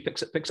see if she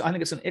picks it. I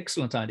think it's an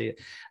excellent idea.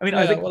 I mean,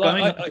 I think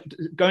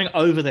going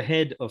over the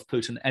head of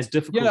Putin, as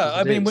difficult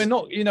as it is. We're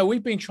not,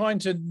 we've been trying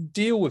to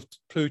deal with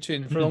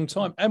Putin for a long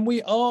time. And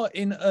we are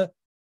in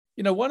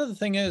one of the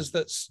things is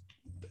that's,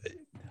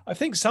 I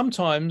think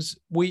sometimes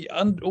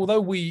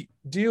although we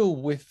deal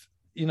with,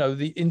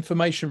 the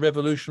information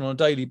revolution on a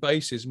daily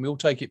basis, and we all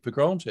take it for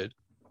granted,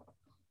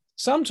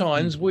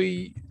 sometimes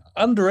we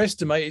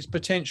underestimate its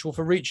potential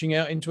for reaching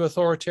out into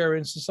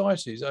authoritarian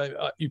societies.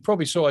 You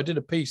probably saw I did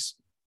a piece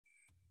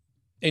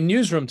in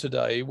Newsroom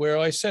today where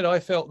I said I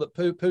felt that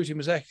Putin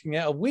was acting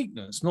out of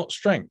weakness, not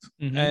strength.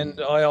 And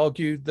I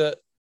argued that,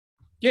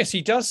 yes,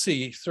 he does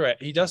see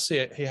threat. He does see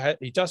it.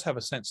 He does have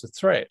a sense of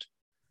threat,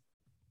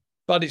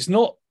 but it's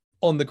not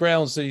on the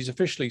grounds that he's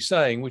officially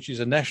saying, which is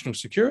a national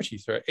security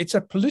threat. It's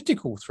a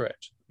political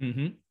threat.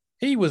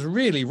 He was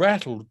really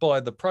rattled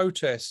by the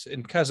protests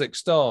in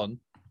Kazakhstan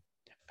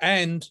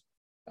and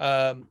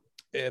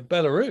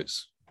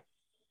Belarus.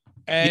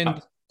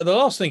 And the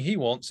last thing he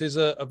wants is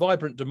a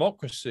vibrant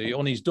democracy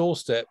on his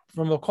doorstep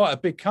from quite a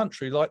big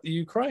country like the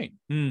Ukraine,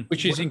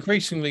 which is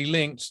increasingly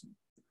linked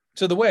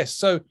to the West.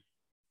 So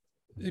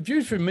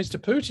viewed from Mr.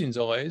 Putin's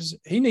eyes,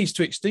 he needs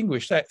to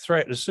extinguish that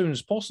threat as soon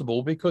as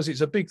possible, because it's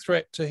a big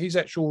threat to his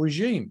actual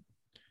regime.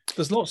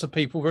 There's lots of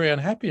people very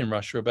unhappy in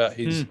Russia about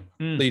his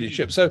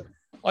leadership. So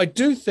I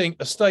do think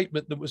a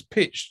statement that was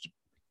pitched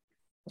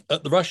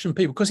at the Russian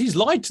people, because he's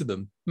lied to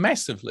them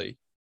massively.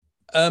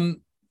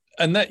 And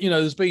that,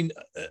 there's been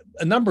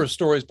a number of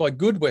stories by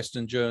good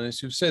Western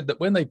journalists who've said that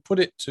when they put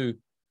it to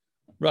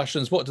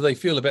Russians, what do they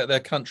feel about their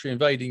country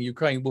invading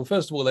Ukraine? Well,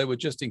 first of all, they were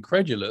just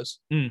incredulous.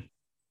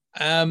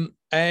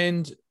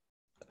 And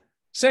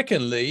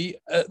secondly,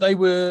 they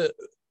were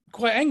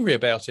quite angry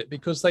about it,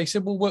 because they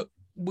said, well,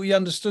 we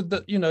understood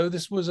that,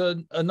 this was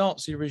a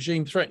Nazi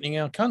regime threatening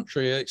our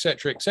country, et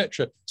cetera, et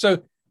cetera.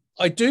 So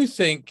I do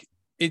think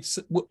it's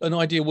an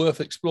idea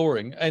worth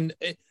exploring. And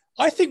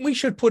I think we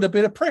should put a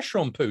bit of pressure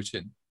on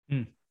Putin.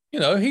 Mm.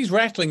 He's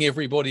rattling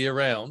everybody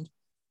around.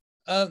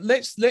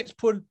 Let's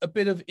put a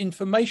bit of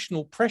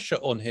informational pressure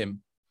on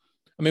him.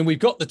 I mean, we've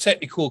got the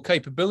technical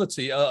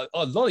capability. A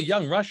lot of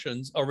young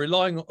Russians are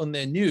relying on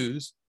their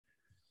news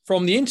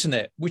from the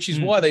internet, which is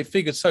why they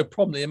figured so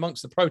prominently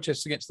amongst the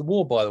protests against the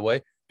war, by the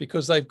way,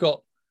 because they've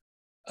got,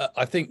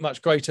 I think,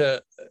 much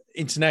greater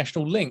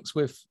international links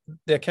with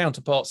their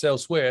counterparts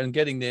elsewhere and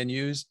getting their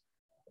news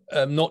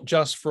not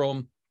just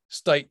from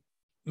state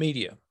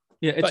media.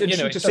 Yeah, it's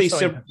interesting to see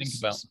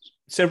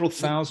several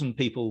thousand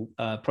people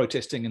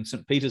protesting in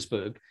St.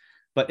 Petersburg,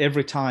 but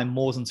every time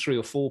more than 3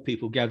 or 4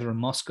 people gather in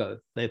Moscow,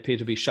 they appear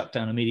to be shut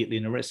down immediately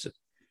and arrested.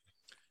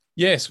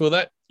 Yes, well,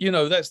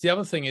 that's the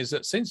other thing, is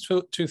that since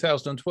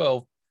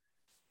 2012,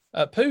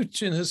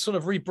 Putin has sort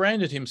of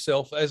rebranded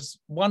himself as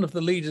one of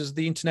the leaders of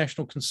the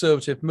international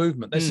conservative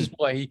movement. This is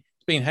why he's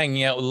been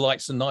hanging out with the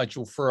likes of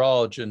Nigel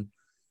Farage and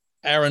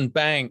Aaron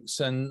Banks,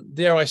 and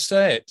dare I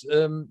say it,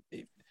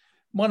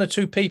 1 or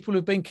 2 people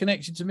who've been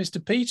connected to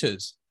Mr.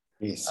 Peters.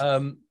 Yes. I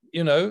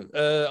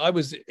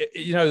was,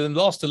 in the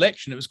last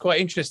election, it was quite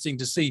interesting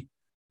to see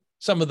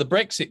some of the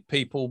Brexit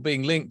people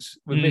being linked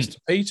with Mr.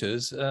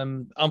 Peters.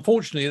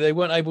 Unfortunately, they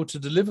weren't able to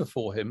deliver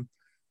for him.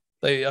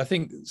 I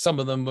think some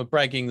of them were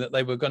bragging that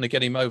they were going to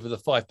get him over the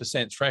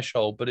 5%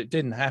 threshold, but it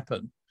didn't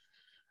happen.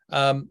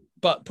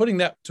 But putting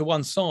that to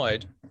one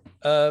side,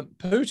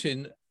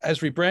 Putin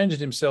has rebranded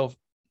himself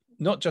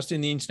not just in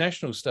the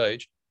international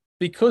stage,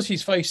 because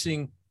he's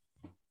facing,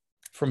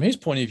 from his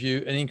point of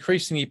view, an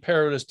increasingly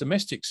perilous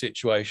domestic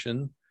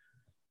situation.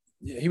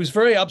 He was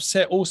very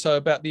upset also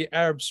about the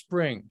Arab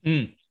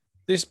Spring.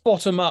 This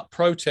bottom-up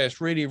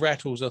protest really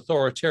rattles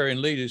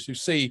authoritarian leaders who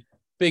see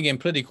being in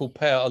political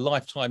power a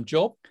lifetime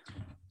job.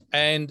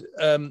 And,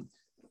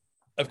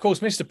 of course,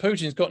 Mr.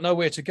 Putin's got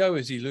nowhere to go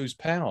as he loses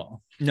power.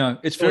 No,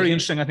 it's very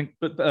interesting, I think.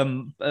 But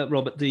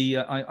Robert,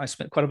 I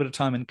spent quite a bit of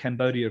time in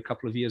Cambodia a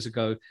couple of years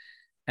ago,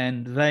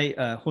 and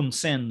Hun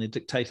Sen, the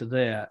dictator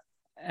there,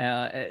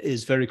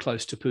 is very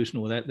close to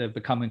Putin, or they've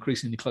become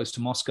increasingly close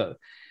to Moscow.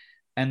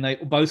 And they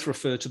both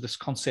refer to this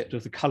concept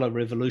of the color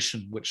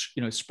revolution, which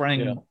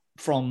sprang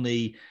from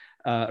the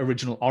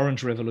original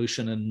Orange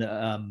Revolution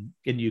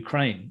in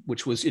Ukraine,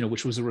 which was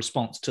a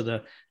response to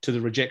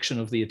the rejection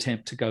of the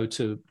attempt to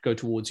go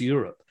towards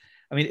Europe.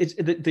 I mean, it's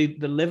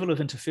the level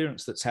of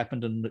interference that's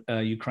happened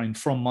in Ukraine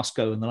from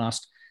Moscow in the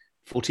last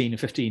 14 or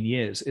 15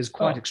 years is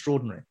quite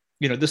extraordinary.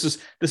 This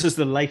is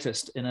the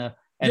latest in a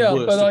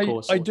worse, but of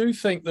course. I do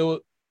think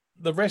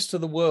the rest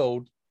of the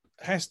world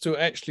has to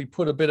actually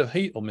put a bit of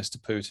heat on Mr.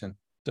 Putin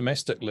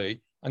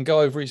domestically and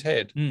go over his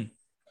head.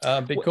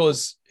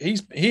 Because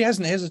he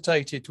hasn't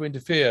hesitated to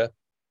interfere.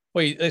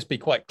 Well, let's be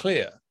quite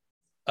clear.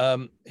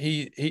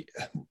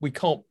 We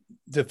can't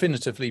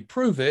definitively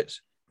prove it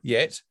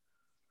yet,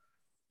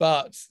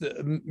 but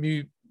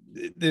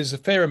there's a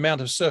fair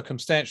amount of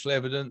circumstantial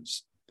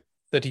evidence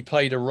that he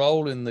played a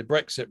role in the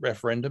Brexit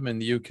referendum in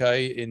the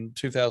UK in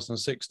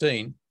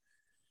 2016,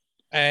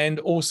 and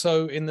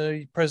also in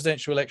the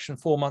presidential election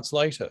 4 months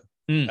later.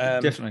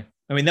 Definitely.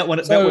 I mean, that one,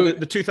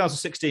 the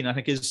 2016, I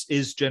think,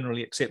 is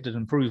generally accepted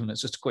and proven.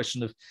 It's just a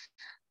question of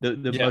the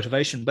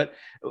motivation. But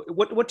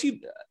what do you?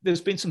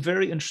 There's been some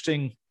very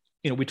interesting.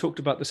 We talked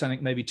about this, I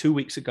think, maybe 2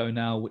 weeks ago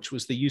now, which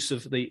was the use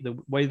of the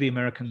way the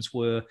Americans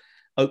were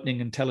opening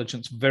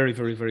intelligence very,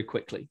 very, very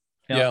quickly.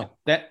 Now,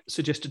 that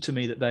suggested to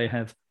me that they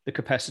have the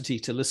capacity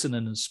to listen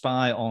and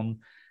spy on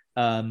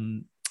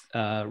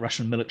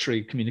Russian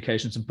military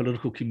communications and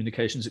political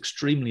communications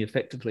extremely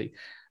effectively.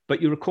 But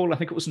you recall, I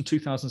think it was in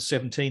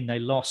 2017, they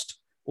lost,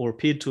 or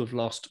appeared to have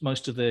lost,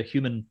 most of their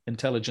human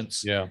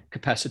intelligence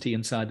capacity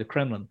inside the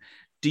Kremlin.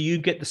 Do you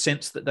get the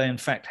sense that they, in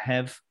fact,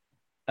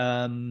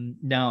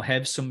 now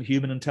have some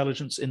human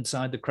intelligence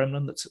inside the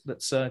Kremlin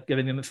that's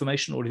giving them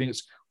information, or do you think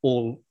it's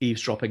all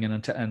eavesdropping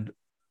and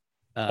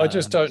I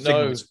just don't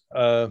know,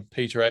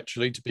 Peter,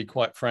 actually, to be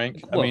quite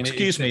frank. Well,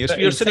 excuse me,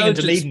 you're sitting in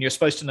Dunedin, you're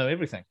supposed to know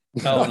everything.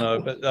 Oh, no,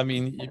 but I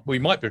mean, we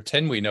might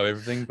pretend we know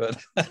everything,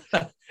 but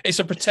it's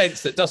a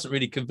pretense that doesn't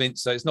really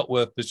convince, so it's not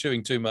worth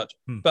pursuing too much.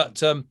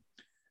 But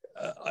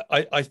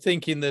I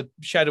think in the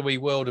shadowy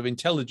world of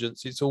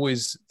intelligence, it's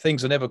always,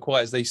 things are never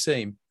quite as they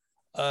seem.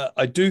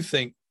 I do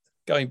think,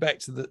 going back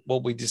to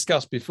what we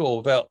discussed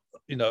before about,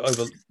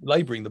 over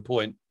laboring the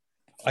point,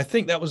 I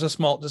think that was a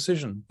smart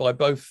decision by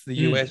both the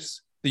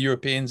US, the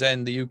Europeans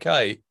and the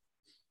UK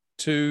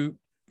to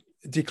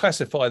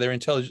declassify their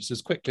intelligence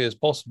as quickly as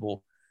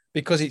possible,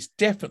 because it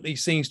definitely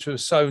seems to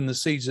have sown the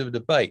seeds of a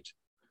debate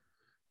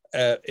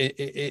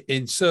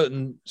in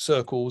certain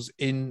circles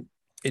in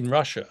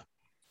Russia.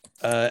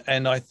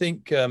 And I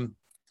think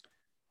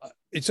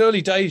it's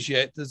early days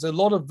yet. There's a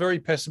lot of very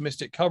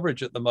pessimistic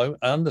coverage at the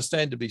moment,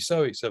 understandably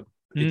so.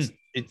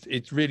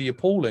 It's really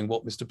appalling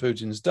what Mr.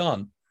 Putin's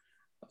done.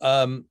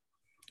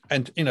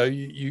 And,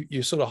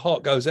 your sort of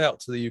heart goes out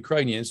to the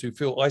Ukrainians who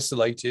feel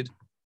isolated.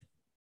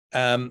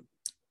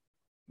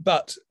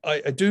 but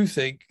I do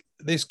think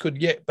this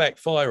could yet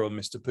backfire on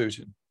Mr.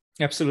 Putin.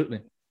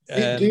 Absolutely.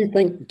 Do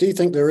you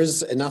think there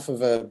is enough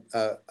of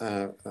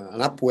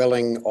an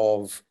upwelling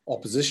of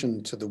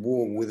opposition to the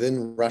war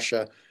within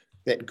Russia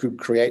that could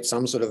create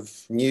some sort of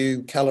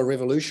new color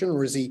revolution,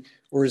 or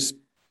has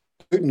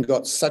Putin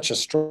got such a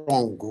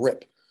strong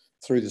grip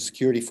through the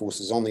security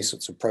forces on these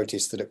sorts of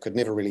protests that it could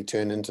never really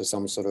turn into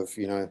some sort of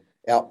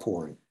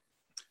outpouring?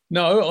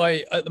 No,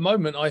 at the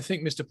moment I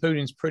think Mr.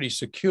 Putin's pretty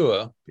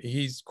secure.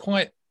 He's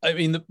quite. I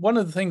mean, one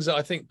of the things that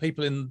I think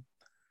people in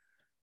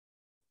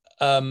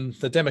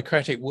the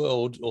democratic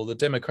world or the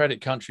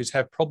democratic countries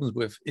have problems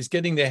with is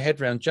getting their head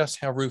around just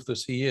how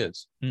ruthless he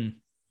is. Mm.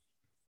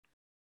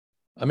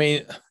 I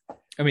mean,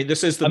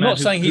 this is the. I'm not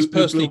saying he's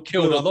personally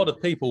killed a lot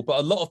of people, but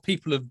a lot of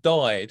people have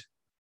died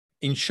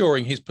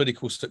ensuring his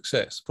political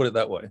success. Put it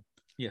that way.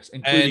 Yes,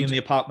 including in the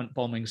apartment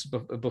bombings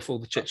before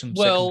the Second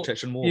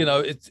Chechen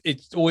War.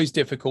 It's always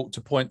difficult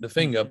to point the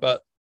finger,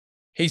 but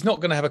he's not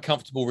going to have a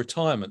comfortable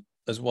retirement,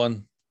 as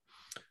one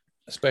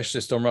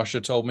specialist on Russia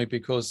told me,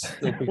 because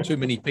there'll be too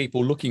many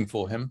people looking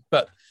for him.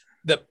 But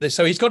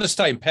so he's got to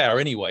stay in power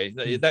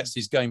anyway. That's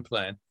his game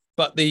plan.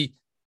 But the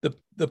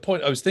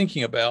point I was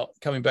thinking about,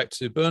 coming back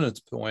to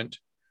Bernard's point,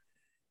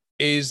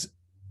 is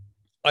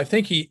I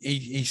think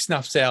he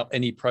snuffs out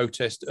any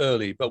protest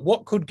early. But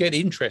what could get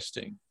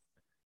interesting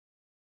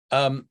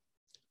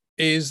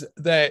is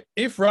that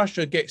if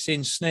Russia gets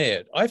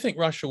ensnared, I think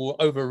Russia will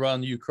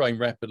overrun Ukraine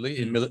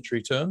rapidly in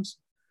military terms.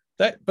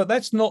 But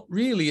that's not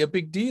really a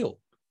big deal.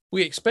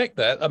 We expect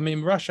that. I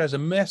mean, Russia has a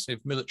massive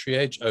military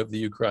edge over the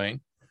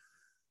Ukraine.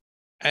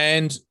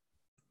 And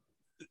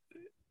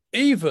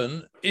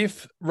even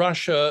if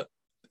Russia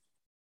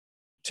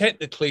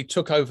technically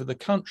took over the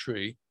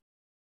country,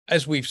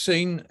 as we've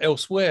seen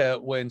elsewhere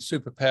when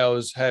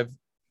superpowers have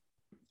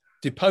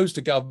deposed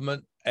a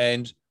government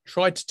and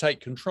tried to take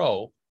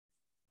control,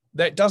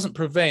 that doesn't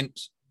prevent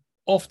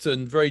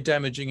often very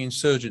damaging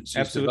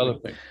insurgencies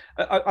developing.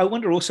 I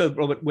wonder also,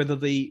 Robert, whether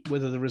the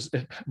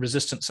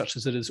resistance, such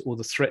as it is, or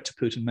the threat to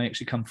Putin may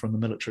actually come from the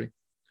military.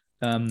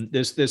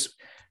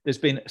 There's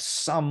been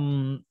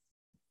some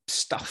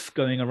stuff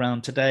going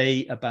around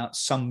today about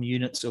some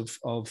units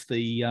of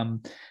the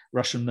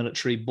Russian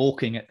military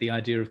balking at the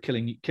idea of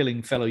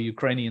killing fellow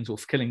Ukrainians or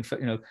killing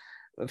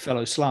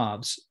fellow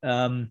Slavs.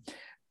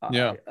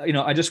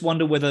 I just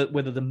wonder whether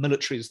the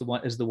military is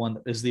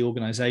the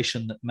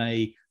organization that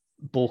may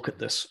balk at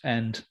this,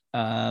 and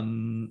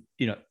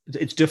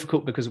it's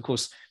difficult because, of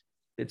course,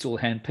 it's all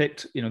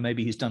handpicked.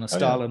 Maybe he's done a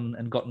Stalin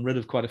and gotten rid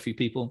of quite a few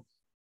people.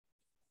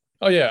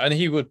 Oh yeah, and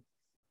he would,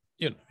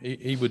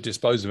 he would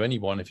dispose of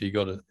anyone if he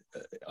got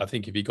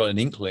an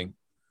inkling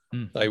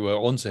they were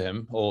onto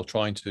him or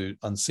trying to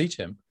unseat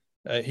him.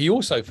 He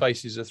also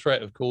faces a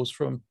threat, of course,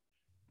 from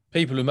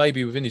people who may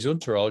be within his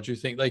entourage who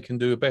think they can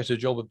do a better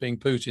job of being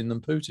Putin than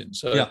Putin.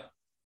 So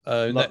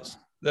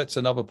that's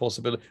another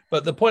possibility.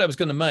 But the point I was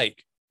going to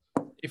make,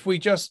 if we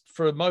just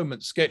for a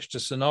moment sketched a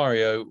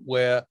scenario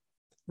where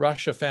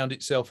Russia found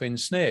itself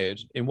ensnared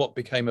in what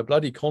became a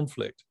bloody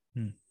conflict,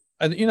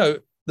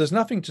 and there's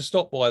nothing to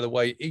stop, by the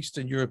way,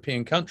 Eastern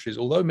European countries,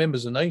 although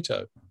members of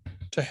NATO,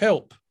 to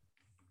help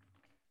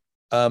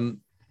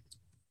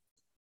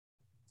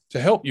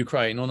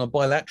Ukraine on a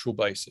bilateral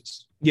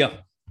basis. Yeah.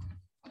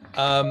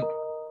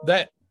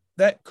 That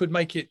could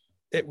make it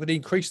would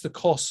increase the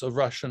costs of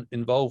Russian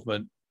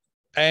involvement.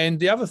 And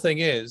the other thing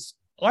is,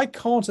 I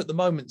can't at the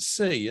moment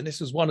see, and this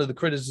was one of the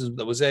criticisms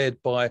that was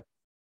aired by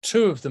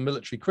two of the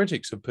military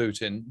critics of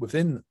Putin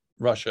within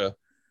Russia,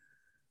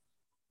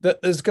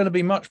 that there's going to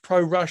be much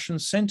pro-Russian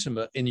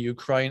sentiment in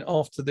Ukraine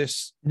after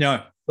this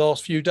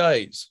last few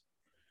days,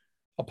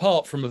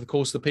 apart from, of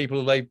course, the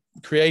people they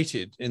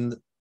created in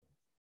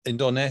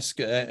Donetsk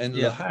and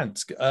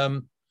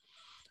Luhansk.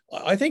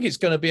 I think it's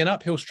going to be an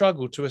uphill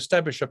struggle to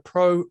establish a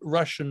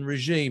pro-Russian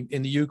regime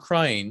in the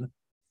Ukraine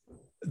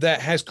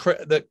that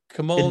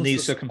commands in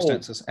these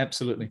circumstances.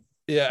 Absolutely.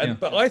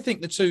 But I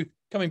think the two,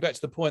 coming back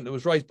to the point that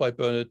was raised by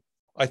Bernard,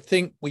 I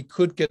think we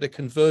could get a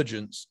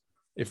convergence.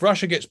 If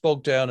Russia gets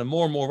bogged down and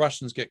more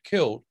Russians get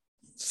killed,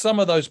 some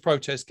of those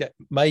protests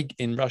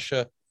in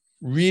Russia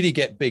really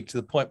get big to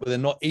the point where they're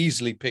not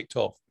easily picked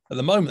off. At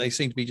the moment, they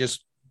seem to be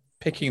just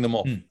picking them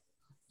off.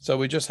 So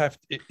we just have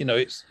to,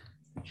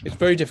 it's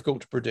very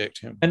difficult to predict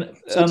him. And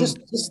so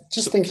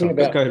just thinking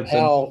about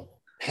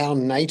how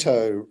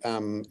NATO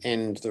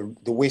and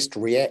the West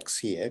reacts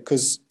here,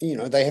 because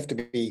they have to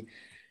be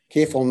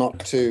careful not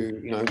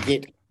to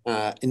get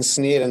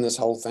ensnared in this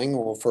whole thing,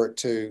 or for it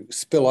to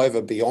spill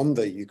over beyond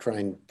the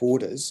Ukraine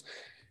borders.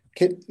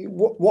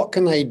 What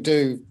can they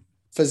do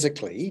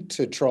physically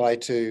to try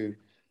to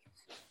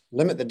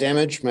limit the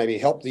damage, maybe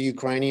help the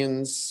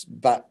Ukrainians,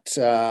 but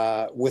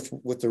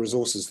with the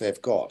resources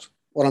they've got?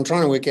 What I'm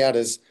trying to work out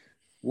is,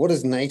 what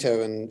is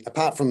NATO, and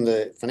apart from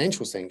the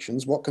financial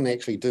sanctions, what can they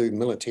actually do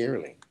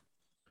militarily?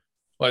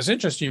 Well, it's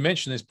interesting you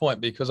mentioned this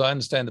point, because I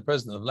understand the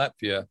president of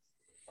Latvia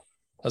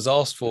has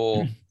asked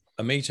for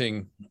a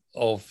meeting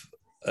of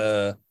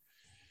a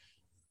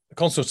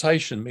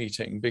consultation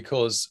meeting,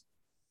 because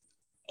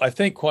I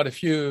think quite a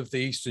few of the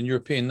Eastern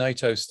European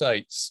NATO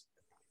states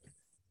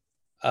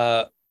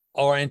are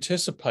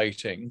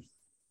anticipating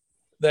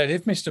that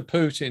if Mr.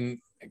 Putin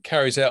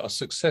carries out a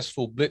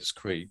successful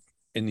blitzkrieg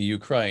in the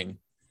Ukraine,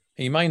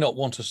 he may not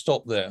want to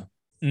stop there.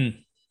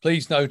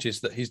 Please notice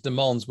that his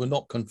demands were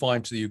not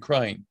confined to the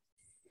Ukraine.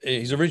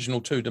 His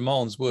original two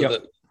demands were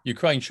that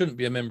Ukraine shouldn't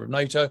be a member of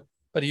NATO,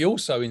 but he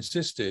also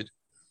insisted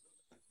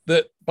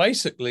that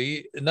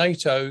basically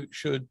NATO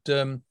should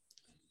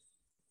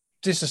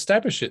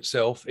disestablish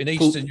itself in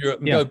Eastern Europe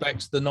and go back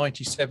to the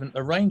 97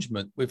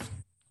 arrangement with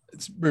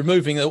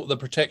removing the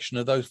protection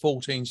of those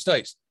 14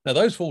 states. Now,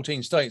 those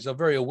 14 states are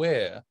very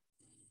aware,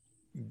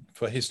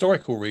 for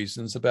historical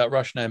reasons, about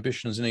Russian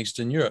ambitions in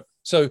Eastern Europe.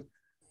 So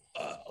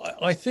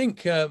I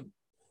think, and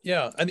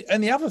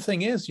the other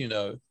thing is,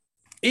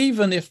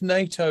 even if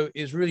NATO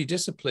is really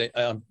disciplined,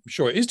 I'm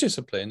sure it is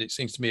disciplined, it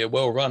seems to me a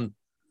well-run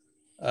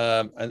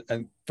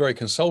and very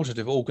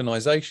consultative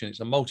organization.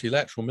 It's a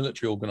multilateral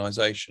military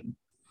organization.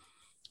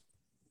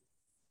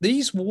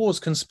 These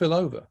wars can spill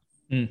over.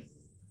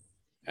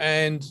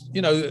 And,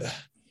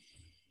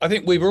 I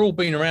think we've all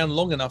been around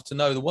long enough to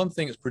know the one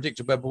thing that's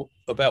predictable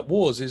about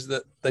wars is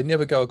that they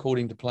never go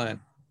according to plan.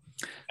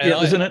 And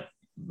isn't it?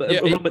 But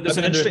there's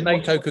an interesting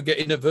NATO could get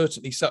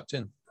inadvertently sucked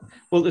in.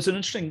 Well, there's an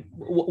interesting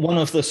one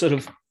of the sort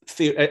of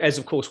as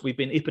of course we've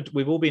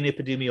all been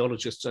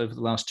epidemiologists over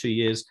the last 2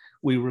 years.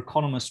 We were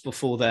economists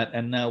before that,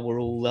 and now we're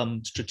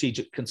all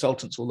strategic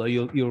consultants. Although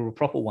you're a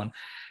proper one,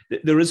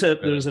 there is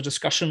a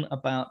discussion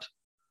about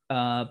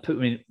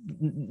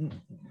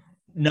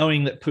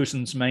knowing that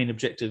Putin's main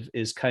objective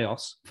is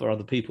chaos for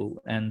other people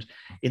and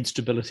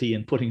instability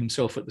and putting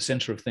himself at the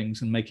center of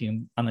things and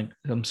making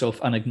himself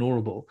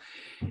unignorable.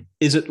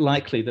 Is it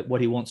likely that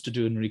what he wants to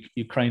do in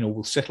Ukraine, or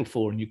will settle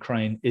for in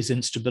Ukraine, is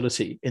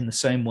instability in the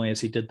same way as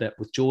he did that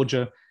with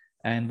Georgia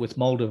and with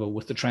Moldova,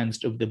 with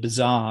the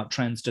bizarre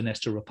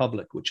Transdniester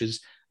Republic, which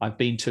is I've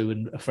been to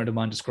and a friend of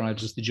mine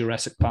describes as the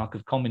Jurassic Park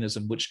of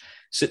communism, which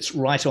sits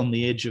right on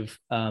the edge of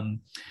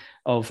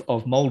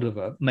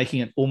Moldova, making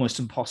it almost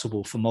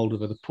impossible for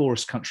Moldova, the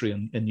poorest country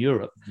in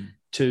Europe,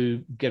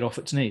 to get off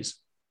its knees.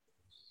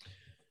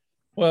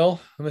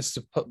 Well,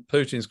 Mr.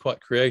 Putin's quite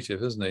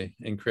creative, isn't he,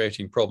 in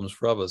creating problems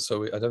for others?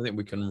 So I don't think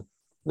we can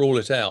rule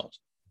it out.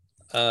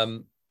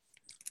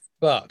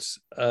 But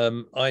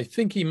I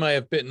think he may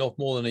have bitten off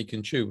more than he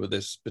can chew with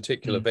this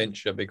particular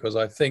venture, because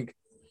I think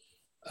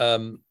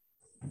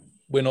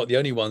we're not the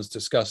only ones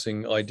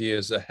discussing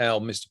ideas of how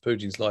Mr.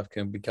 Putin's life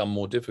can become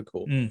more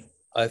difficult.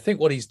 I think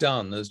what he's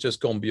done has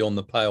just gone beyond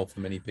the pale for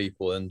many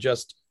people, and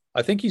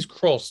I think he's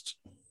crossed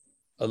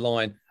a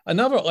line.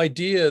 Another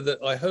idea that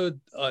I heard,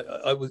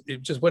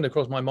 it just went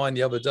across my mind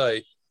the other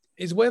day,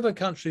 is whether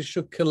countries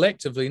should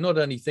collectively not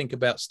only think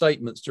about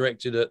statements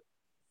directed at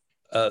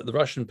the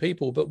Russian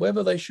people, but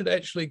whether they should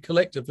actually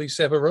collectively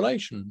sever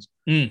relations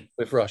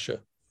with Russia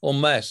en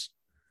masse.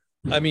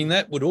 I mean,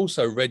 that would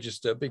also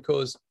register,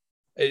 because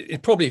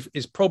it probably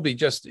is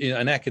just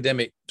an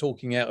academic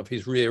talking out of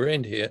his rear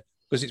end here,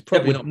 because it's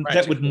probably not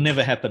practical. That would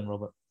never happen,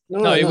 Robert.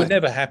 No, it would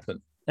never happen.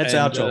 That's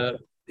our job.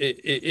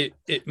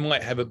 It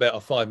might have about a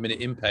 5-minute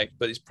impact,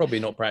 but it's probably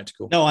not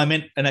practical. No, I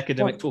meant an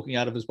academic talking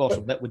out of his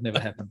bottom. That would never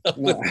happen.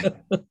 No.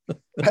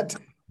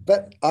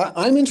 But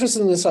I'm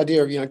interested in this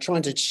idea of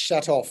trying to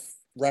shut off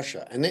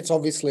Russia, and that's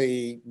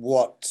obviously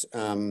what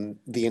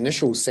the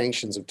initial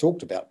sanctions have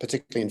talked about,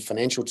 particularly in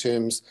financial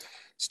terms,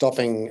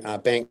 stopping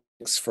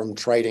banks from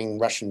trading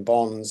Russian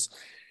bonds.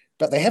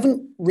 But they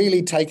haven't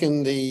really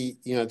taken the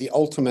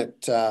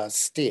ultimate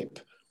step,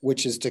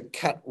 which is to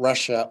cut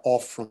Russia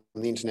off from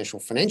the international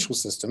financial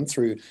system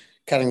through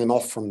cutting them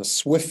off from the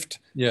SWIFT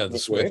network.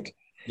 SWIFT.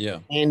 Yeah.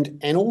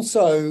 And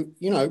also,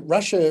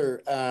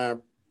 Russia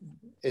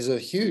is a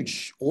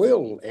huge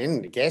oil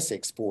and gas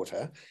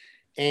exporter.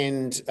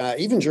 And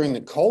even during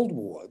the Cold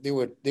War,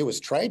 there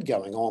was trade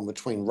going on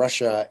between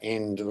Russia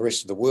and the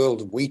rest of the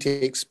world, wheat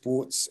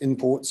exports,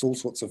 imports, all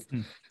sorts of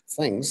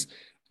things.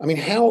 I mean,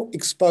 how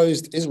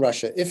exposed is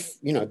Russia if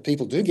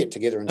people do get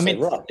together and say,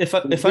 right,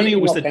 if only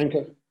it was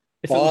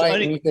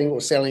anything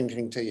or sell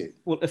anything to you?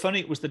 Well, if only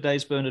it was the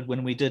days, Bernard,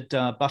 when we did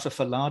butter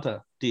for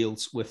Lada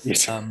deals with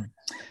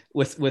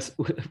with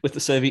the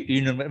Soviet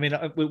Union. I mean,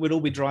 we'd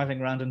all be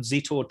driving around in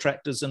Zetor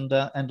tractors and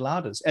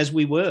Ladas, as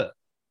we were.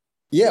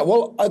 Yeah,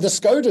 well, the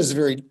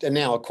Skodas are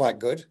now quite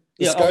good.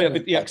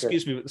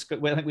 Excuse me, but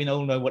I think we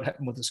all know what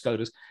happened with the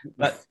Skodas.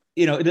 But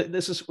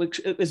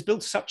is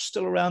Bill Such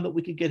still around that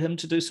we could get him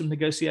to do some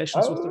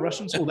negotiations with the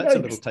Russians? Well, that's a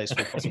little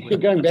tasteful, possibly. You're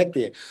going back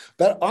there,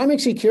 but I'm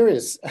actually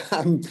curious,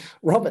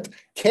 Robert.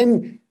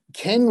 Can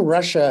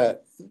Russia,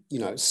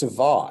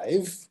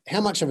 survive?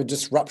 How much of a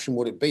disruption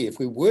would it be if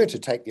we were to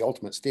take the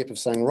ultimate step of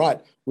saying,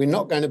 right, we're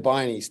not going to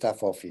buy any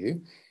stuff off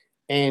you,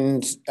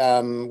 and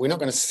we're not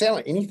going to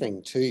sell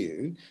anything to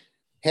you?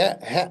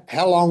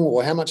 How long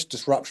or how much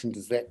disruption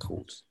does that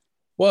cause?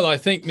 Well, I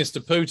think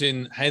Mr.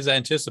 Putin has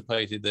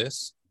anticipated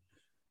this,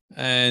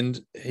 and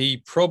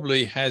he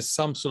probably has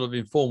some sort of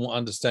informal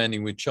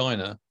understanding with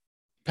China.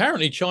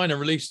 Apparently, China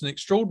released an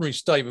extraordinary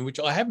statement,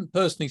 which I haven't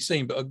personally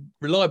seen, but a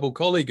reliable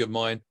colleague of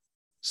mine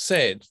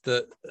said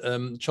that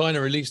China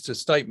released a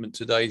statement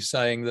today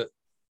saying that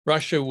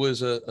Russia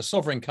was a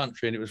sovereign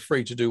country and it was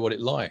free to do what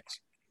it liked.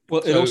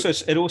 Well, it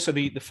also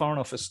the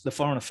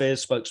foreign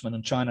affairs spokesman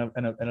in China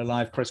in a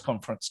live press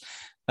conference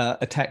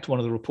attacked one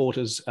of the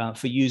reporters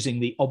for using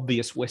the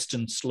obvious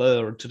Western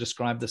slur to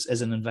describe this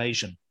as an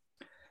invasion.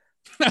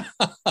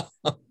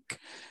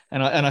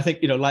 And I think,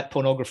 like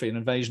pornography, an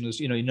invasion is,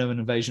 you know an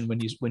invasion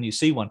when you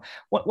see one.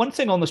 One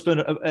thing on this,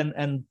 Bernard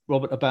and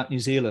Robert, about New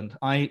Zealand,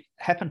 I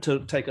happened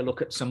to take a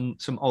look at some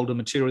older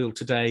material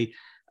today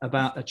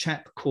about a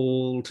chap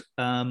called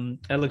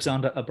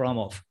Alexander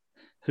Abramov,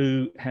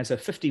 who has a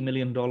 $50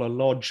 million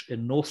lodge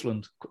in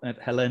Northland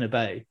at Helena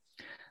Bay,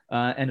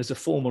 and is a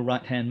former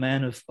right-hand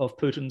man of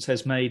Putin's.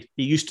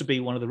 He used to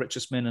be one of the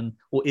richest men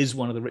is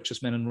one of the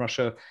richest men in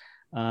Russia,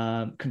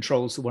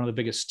 controls one of the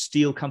biggest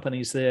steel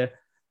companies there.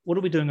 What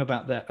are we doing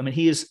about that? I mean,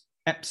 he is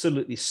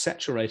absolutely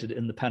saturated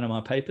in the Panama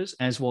Papers,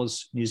 as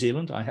was New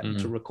Zealand, I happen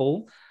to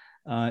recall.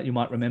 You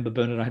might remember,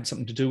 Bernard, I had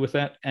something to do with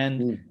that.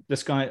 And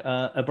this guy,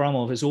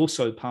 Abramov, is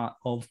also part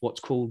of what's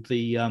called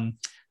the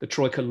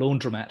Troika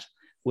Laundromat,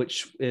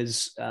 which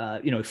is,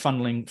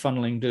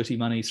 funneling dirty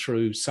money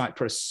through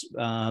Cyprus,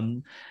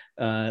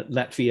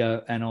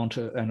 Latvia, and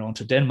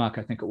onto Denmark,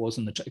 I think it was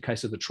in the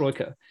case of the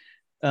Troika.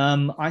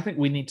 I think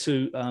we need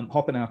to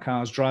hop in our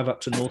cars, drive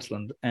up to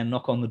Northland and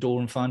knock on the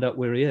door and find out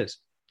where he is.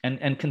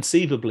 And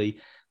conceivably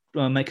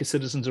make a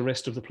citizen's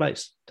arrest of the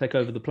place, take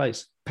over the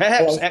place.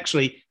 Perhaps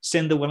actually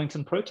send the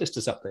Wellington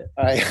protesters up there.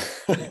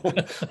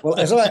 Well,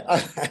 as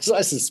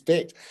I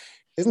suspect,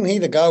 isn't he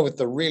the guy with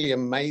the really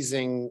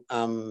amazing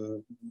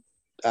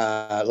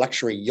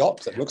luxury yacht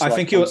that looks like?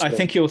 I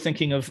think you're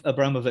thinking of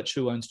Abramovich,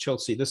 who owns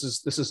Chelsea. This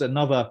is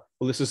Abramov,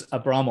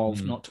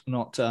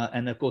 not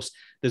and of course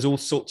there's all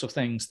sorts of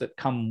things that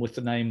come with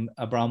the name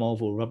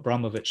Abramov or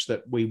Abramovich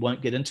that we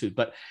won't get into.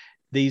 But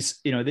these,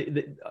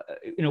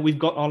 we've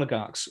got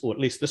oligarchs, or at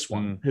least this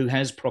one, who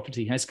has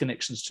property, has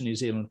connections to New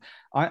Zealand.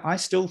 I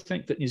still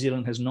think that New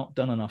Zealand has not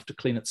done enough to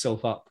clean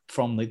itself up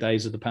from the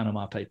days of the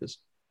Panama Papers.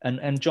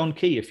 And John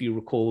Key, if you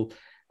recall,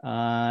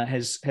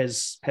 has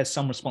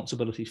some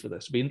responsibility for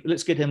this.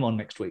 Let's get him on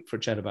next week for a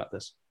chat about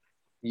this.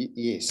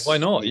 Yes. Why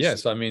not?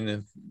 Yes. I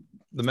mean,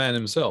 the man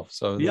himself.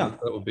 So that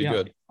would be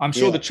good. I'm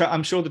sure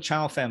the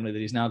Chow family that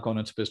he's now gone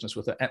into business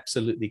with are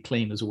absolutely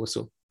clean as a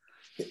whistle.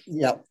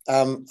 Yeah.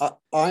 I'm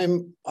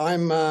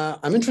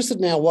interested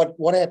now.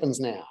 What happens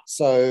now?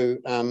 So,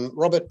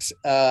 Robert,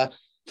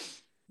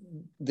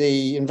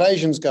 the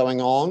invasion's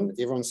going on.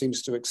 Everyone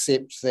seems to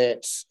accept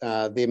that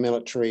their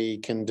military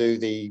can do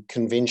the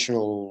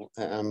conventional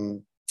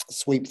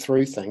sweep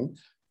through thing.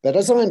 But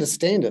as I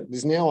understand it,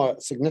 there's now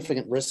a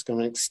significant risk of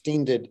an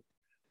extended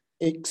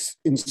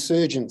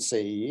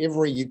insurgency.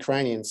 Every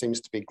Ukrainian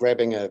seems to be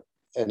grabbing an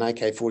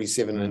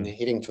AK-47 and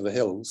heading for the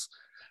hills.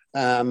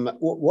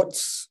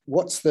 What's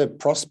the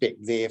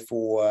prospect there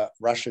for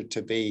Russia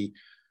to be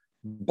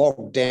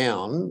bogged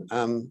down?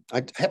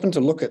 I happened to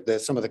look at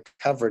some of the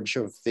coverage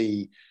of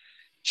the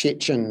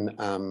Chechen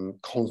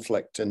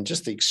conflict and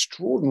just the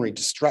extraordinary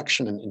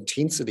destruction and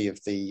intensity of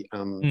the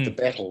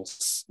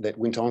battles that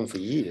went on for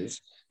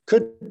years.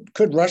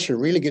 Could Russia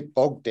really get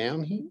bogged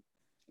down here?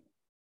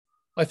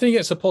 I think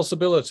it's a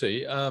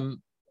possibility, and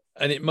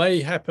it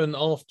may happen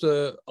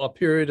after a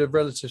period of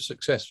relative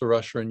success for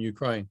Russia and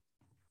Ukraine.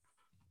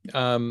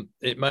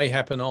 It may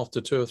happen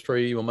after 2 or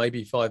 3 or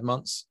maybe 5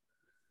 months.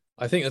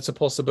 I think that's a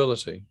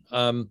possibility.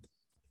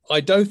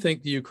 I don't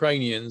think the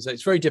Ukrainians,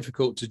 it's very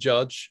difficult to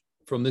judge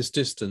from this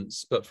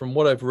distance, but from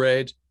what I've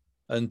read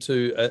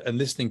and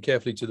listening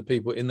carefully to the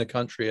people in the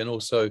country and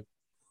also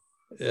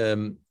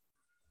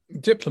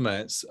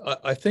diplomats,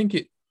 I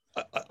think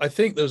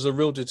there's a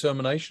real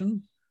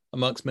determination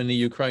amongst many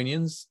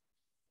Ukrainians.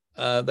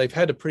 They've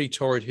had a pretty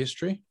torrid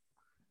history.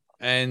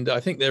 And I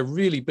think they're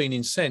really been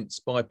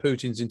incensed by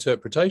Putin's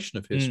interpretation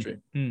of history.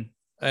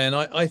 And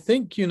I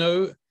think,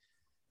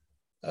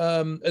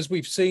 as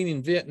we've seen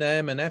in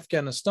Vietnam and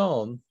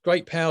Afghanistan,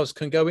 great powers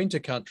can go into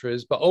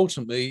countries, but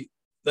ultimately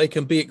they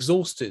can be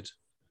exhausted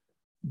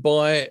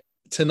by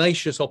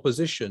tenacious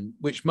opposition,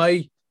 which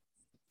may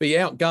be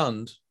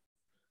outgunned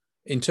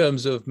in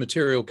terms of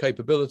material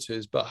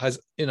capabilities, but has,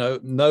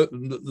 knows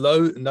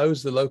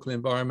the local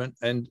environment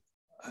and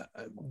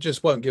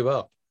just won't give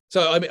up.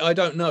 So, I mean, I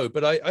don't know,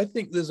 but I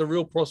think there's a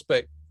real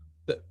prospect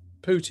that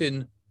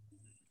Putin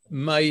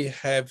may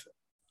have,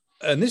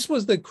 and this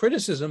was the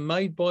criticism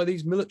made by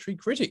these military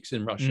critics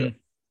in Russia.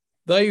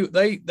 They,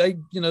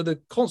 the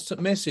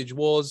constant message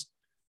was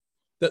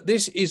that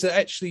this is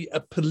actually a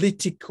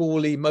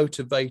politically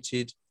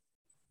motivated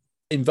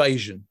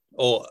invasion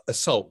or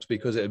assault,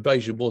 because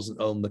invasion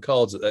wasn't on the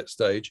cards at that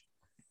stage.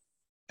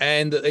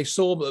 And that they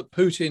saw that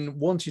Putin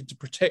wanted to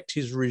protect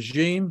his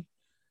regime.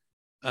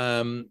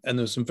 And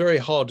there was some very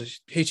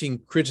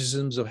hard-hitting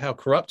criticisms of how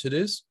corrupt it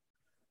is.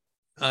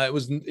 It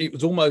was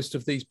almost,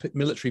 if these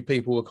military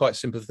people were quite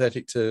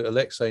sympathetic to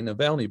Alexei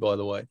Navalny, by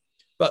the way.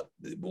 But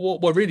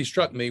what really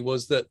struck me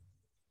was that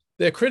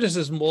their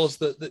criticism was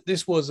that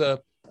this was a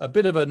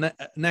bit of a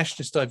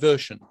nationalist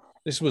diversion.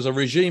 This was a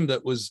regime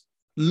that was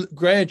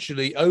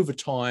gradually over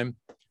time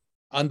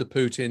under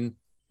Putin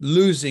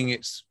losing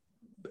its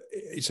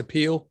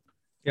appeal.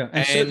 Yeah,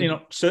 and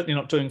certainly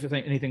not doing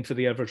anything for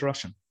the average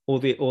Russian or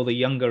the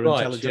younger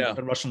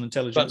Russian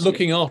intelligence. But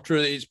looking after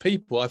its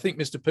people, I think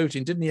Mr.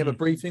 Putin, didn't he have a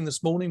briefing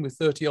this morning with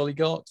 30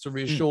 oligarchs to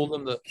reassure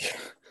them that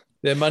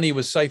their money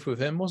was safe with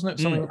him, wasn't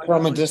it? Something like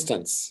from a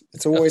distance.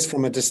 It's always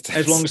from a distance.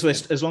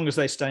 As long as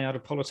they stay out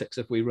of politics.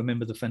 If we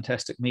remember the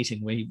fantastic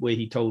meeting where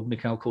he told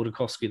Mikhail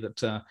Khodorkovsky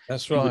that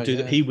that's right,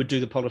 he would do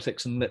the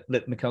politics and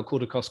let Mikhail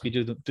Khodorkovsky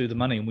do the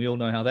money, and we all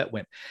know how that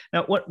went.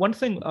 Now, one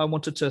thing I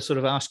wanted to sort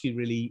of ask you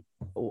really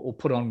or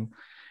put on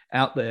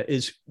out there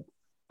is,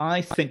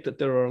 I think that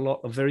there are a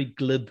lot of very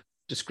glib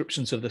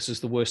descriptions of this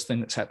as the worst thing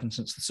that's happened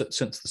since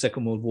the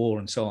Second World War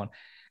and so on.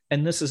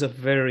 And this is a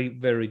very,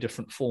 very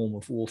different form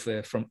of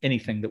warfare from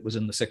anything that was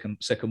in the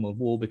Second World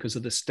War, because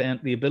of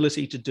the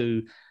ability to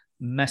do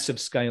massive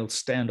scale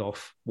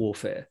standoff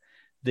warfare.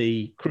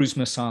 The cruise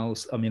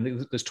missiles, I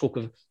mean, there's talk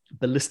of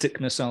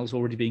ballistic missiles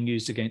already being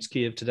used against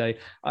Kiev today.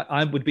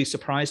 I would be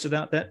surprised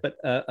about that, but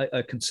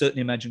I can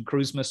certainly imagine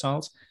cruise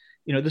missiles.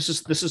 You know, this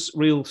is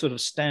real sort of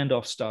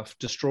standoff stuff,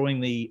 destroying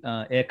the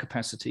air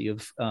capacity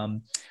of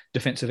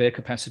defensive air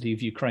capacity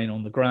of Ukraine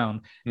on the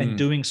ground, and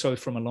doing so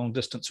from a long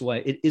distance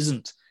away. It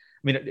isn't.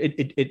 I mean,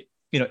 it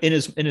you know, in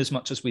as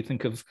much as we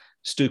think of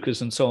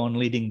Stukas and so on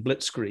leading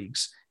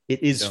blitzkriegs,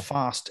 it is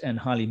fast and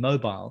highly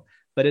mobile,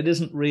 but it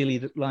isn't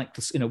really like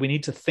this. You know, we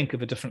need to think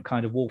of a different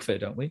kind of warfare,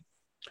 don't we?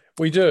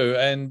 We do,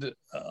 and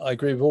I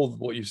agree with all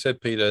what you've said,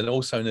 Peter. And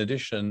also, in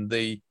addition,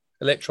 the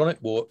electronic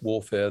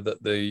warfare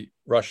that the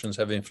Russians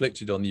have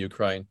inflicted on the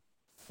Ukraine,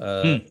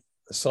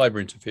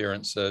 cyber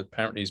interference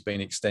apparently has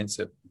been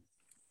extensive.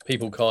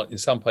 People can't, in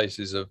some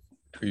places of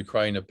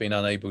Ukraine, have been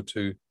unable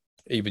to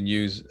even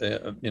use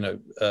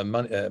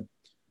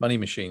money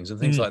machines and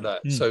things like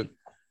that. So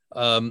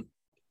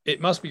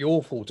it must be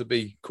awful to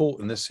be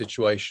caught in this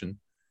situation.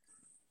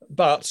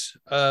 But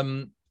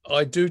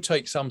I do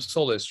take some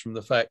solace from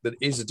the fact that it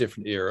is a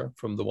different era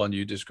from the one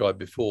you described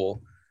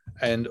before,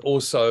 and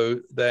also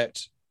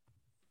that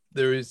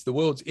the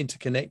world's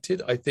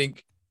interconnected. I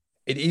think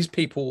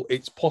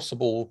it's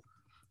possible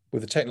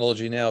with the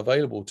technology now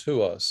available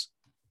to us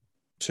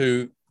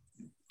to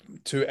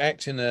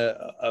act in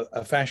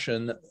a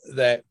fashion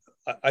that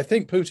I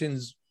think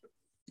Putin's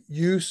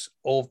use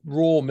of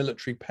raw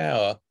military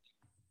power,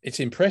 it's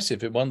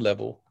impressive at one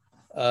level,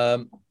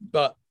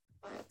 but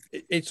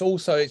it's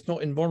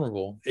not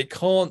invulnerable. It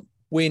can't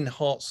win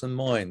hearts and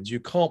minds. You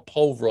can't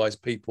pulverize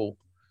people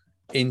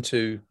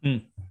into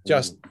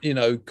just,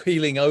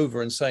 keeling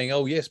over and saying,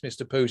 oh, yes,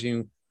 Mr.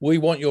 Putin, we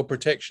want your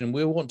protection.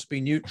 We want to be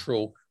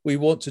neutral. We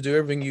want to do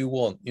everything you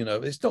want.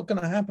 It's not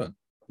going to happen.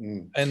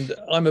 And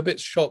I'm a bit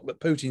shocked that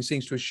Putin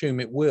seems to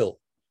assume it will.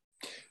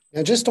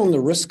 Now, just on the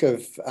risk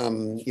of,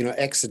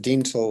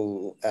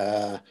 accidental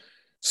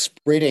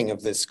spreading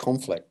of this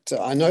conflict,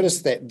 I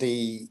noticed that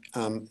the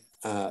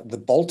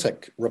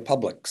Baltic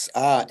republics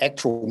are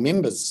actual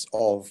members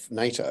of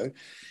NATO,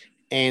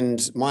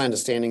 and my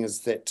understanding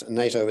is that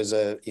NATO is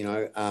a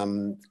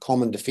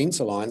common defence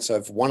alliance. So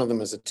if one of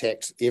them is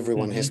attacked,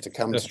 everyone has to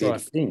come to their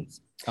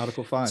defence.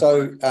 Article 5.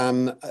 So,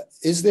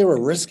 is there a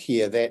risk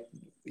here that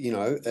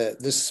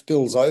this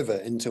spills over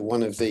into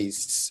one of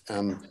these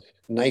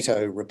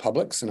NATO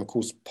republics? And of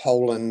course,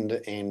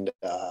 Poland and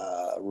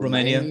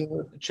Romania,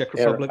 Czech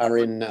Republic are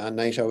in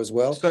NATO as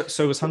well.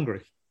 So is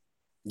Hungary.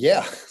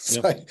 Yeah.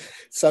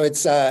 So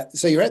it's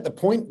so you're at the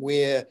point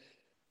where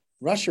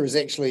Russia is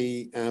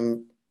actually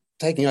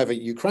taking over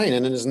Ukraine,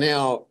 and it is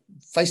now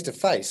face to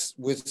face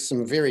with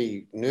some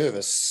very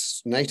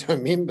nervous NATO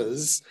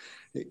members,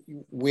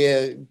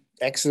 where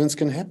accidents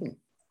can happen.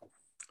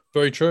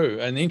 Very true.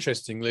 And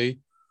interestingly,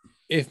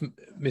 if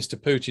Mr.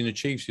 Putin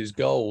achieves his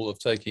goal of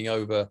taking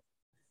over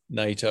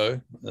NATO,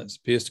 that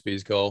appears to be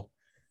his goal,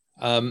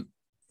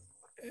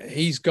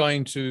 he's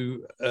going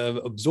to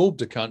absorb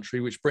the country,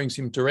 which brings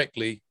him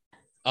directly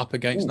up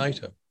against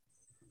NATO.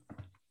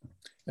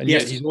 And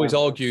yet he's always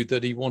argued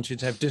that he wanted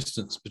to have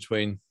distance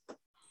between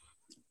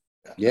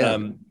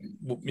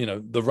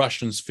the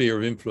Russian sphere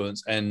of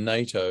influence and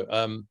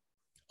NATO.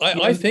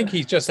 I think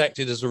he's just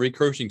acted as a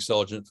recruiting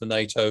sergeant for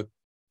NATO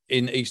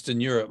in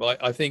Eastern Europe.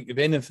 I think, if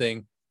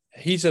anything,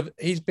 his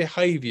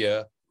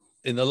behaviour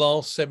in the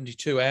last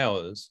 72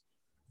 hours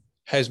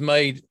has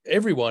made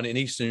everyone in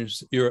Eastern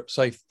Europe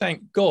say,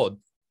 thank God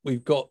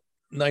we've got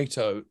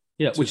NATO.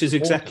 Yeah, which is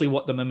exactly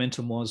what the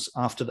momentum was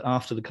after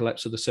the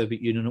collapse of the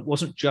Soviet Union. It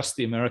wasn't just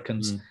the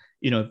Americans,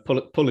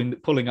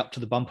 pulling up to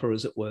the bumper,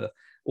 as it were.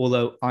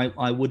 Although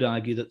I would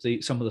argue that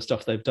some of the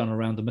stuff they've done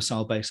around the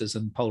missile bases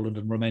in Poland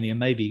and Romania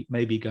may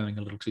be going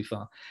a little too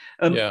far.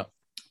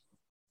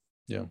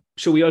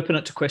 Shall we open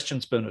it to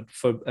questions, Bernard,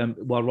 for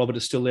while Robert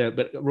is still there?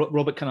 But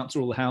Robert can answer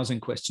all the housing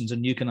questions,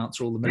 and you can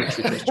answer all the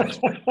military questions.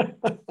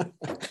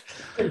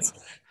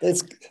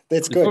 That's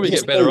good. Probably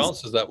get better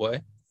answers that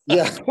way.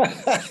 Yeah.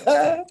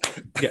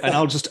 And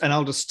I'll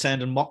just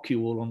stand and mock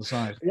you all on the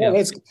side. Yeah,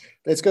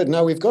 that's good.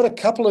 No, we've got a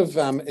couple of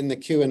in the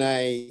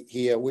Q&A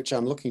here, which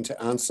I'm looking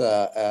to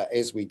answer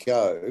as we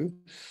go.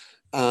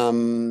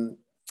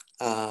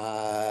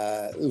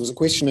 there was a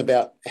question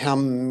about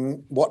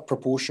what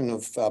proportion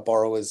of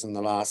borrowers in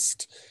the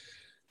last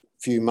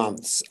few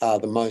months are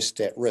the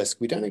most at risk.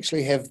 We don't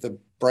actually have the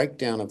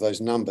breakdown of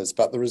those numbers,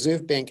 but the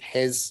Reserve Bank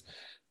has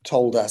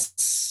told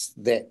us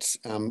that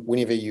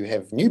whenever you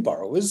have new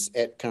borrowers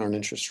at current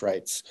interest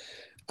rates,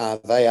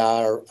 they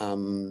are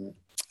going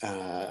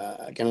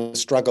to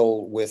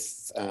struggle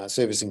with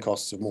servicing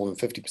costs of more than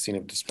 50%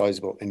 of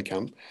disposable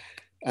income.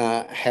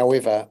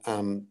 However,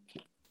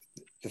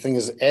 the thing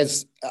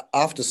is,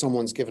 after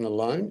someone's given a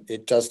loan,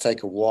 it does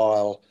take a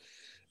while.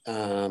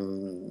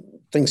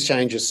 Things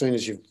change as soon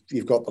as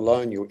you've got the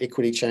loan. Your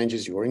equity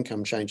changes, your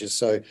income changes.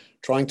 So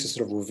trying to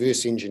sort of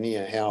reverse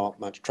engineer how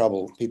much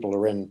trouble people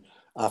are in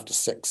after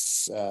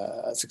 6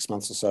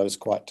 months or so is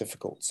quite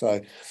difficult. So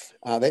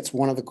that's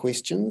one of the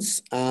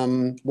questions.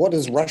 What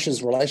is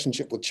Russia's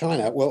relationship with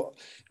China? Well,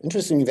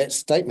 interestingly, that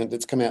statement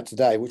that's come out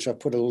today, which I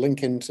put a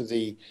link into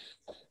the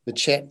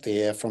chat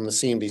there from the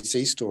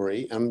CNBC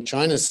story,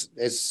 China's,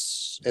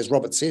 as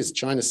Robert says,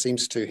 China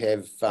seems to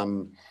have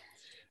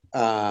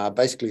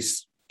basically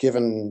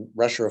given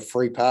Russia a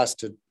free pass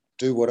to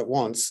do what it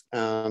wants.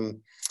 Do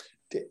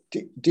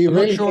you I'm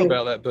really not sure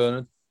about that,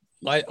 Bernard.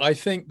 I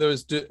think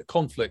there's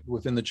conflict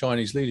within the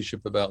Chinese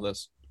leadership about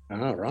this.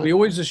 Oh, right. We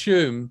always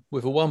assume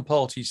with a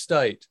one-party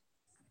state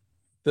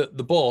that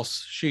the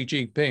boss, Xi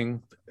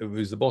Jinping,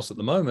 who's the boss at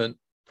the moment,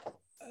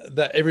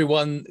 that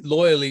everyone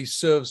loyally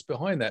serves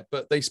behind that,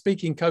 but they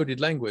speak in coded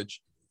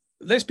language.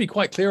 Let's be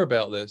quite clear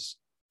about this.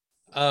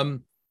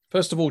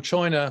 First of all,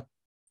 China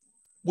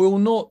will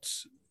not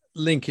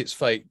link its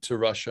fate to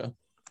Russia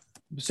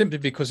simply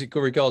because it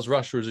regards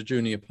Russia as a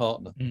junior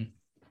partner. Mm.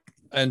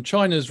 And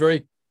China is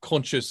very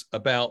conscious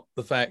about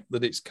the fact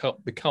that it's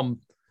become,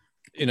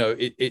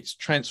 it's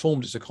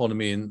transformed its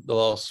economy in the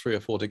last 3 or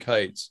 4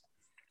 decades.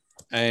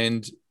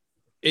 And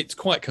it's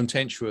quite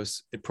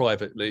contentious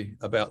privately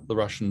about the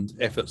Russian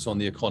efforts on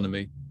the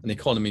economy, and the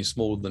economy is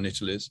smaller than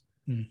Italy's.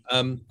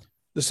 Mm.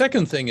 The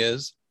second thing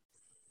is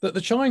that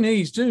the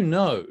Chinese do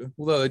know,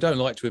 although they don't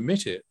like to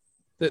admit it,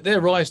 that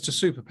their rise to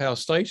superpower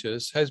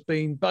status has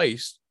been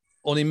based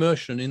on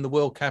immersion in the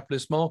world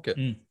capitalist market.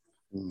 Mm.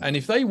 And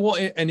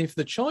if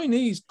the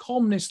Chinese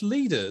communist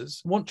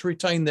leaders want to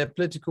retain their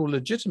political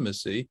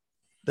legitimacy,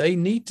 they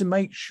need to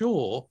make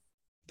sure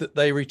that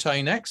they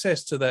retain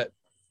access to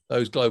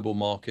those global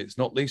markets,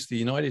 not least the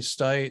United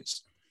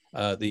States,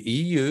 the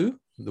EU,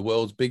 the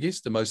world's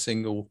biggest, the most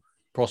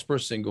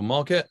prosperous single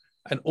market,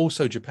 and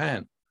also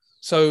Japan.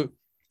 So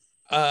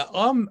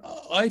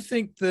I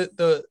think that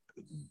the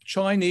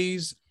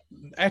Chinese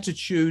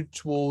attitude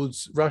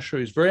towards Russia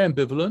is very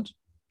ambivalent.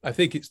 I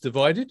think it's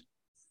divided.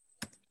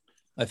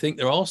 I think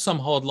there are some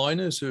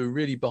hardliners who are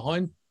really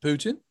behind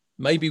Putin.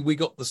 Maybe we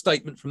got the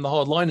statement from the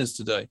hardliners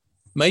today.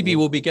 Maybe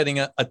we'll be getting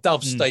a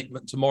Dove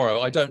statement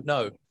tomorrow. I don't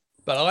know.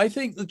 But I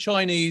think the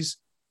Chinese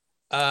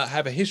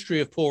have a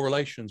history of poor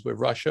relations with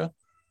Russia.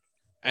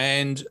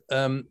 And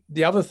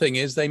the other thing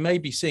is they may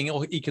be seeing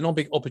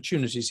economic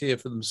opportunities here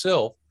for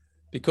themselves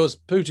because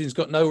Putin's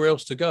got nowhere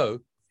else to go.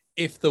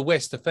 If the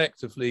West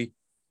effectively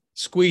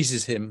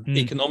squeezes him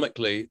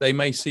economically, they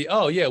may see,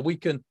 we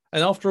can.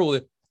 And after all,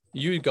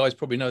 you guys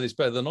probably know this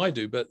better than I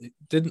do, but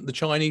didn't the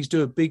Chinese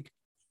do a big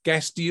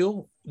gas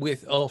deal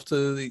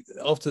after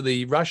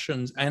the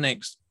Russians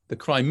annexed the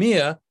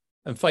Crimea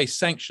and faced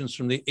sanctions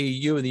from the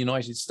EU and the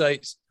United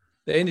States?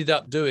 They ended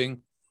up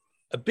doing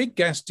a big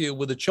gas deal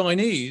with the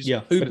Chinese,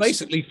 who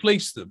basically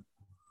fleeced them.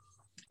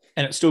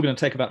 And it's still going to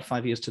take about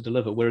 5 years to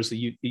deliver, whereas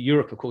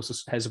Europe, of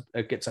course,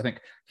 gets, I think,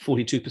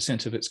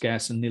 42% of its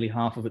gas and nearly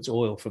half of its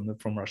oil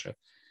from Russia.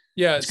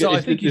 Yeah, so I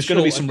think there's going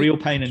to be some real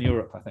pain in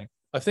Europe, I think.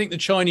 I think the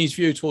Chinese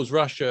view towards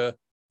Russia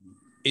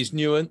is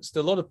nuanced.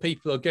 A lot of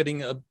people are getting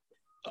not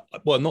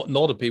a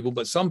lot of people,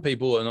 but some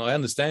people, and I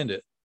understand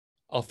it,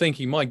 are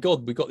thinking, my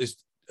God, we've got this,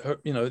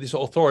 this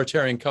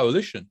authoritarian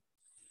coalition,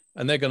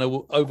 and they're going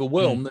to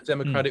overwhelm the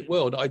democratic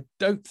world. I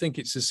don't think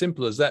it's as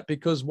simple as that,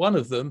 because one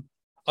of them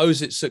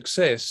owes its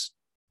success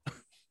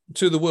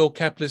to the world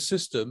capitalist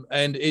system,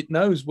 and it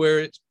knows where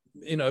it's,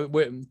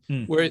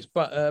 where its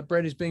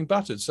bread is being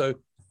buttered. So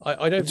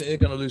I don't think they're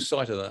going to lose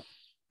sight of that.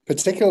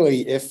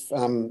 Particularly if,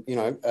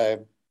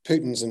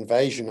 Putin's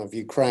invasion of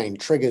Ukraine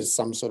triggers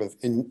some sort of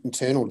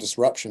internal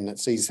disruption that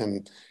sees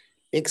him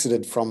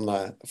exited from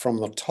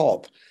the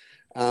top,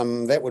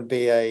 that would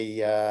be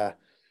a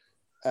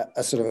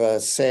sort of a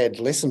sad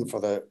lesson for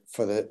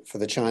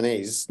the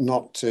Chinese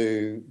not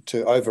to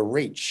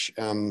overreach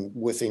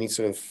with any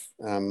sort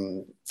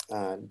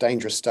of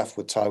dangerous stuff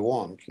with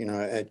Taiwan.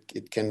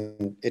 It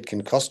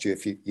can cost you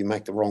if you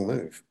make the wrong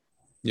move.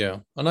 Yeah,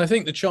 and I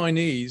think the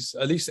Chinese,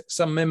 at least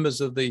some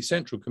members of the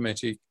Central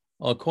Committee,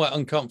 are quite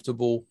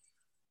uncomfortable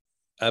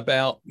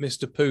about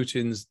Mr.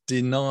 Putin's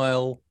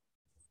denial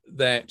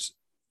that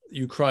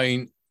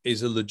Ukraine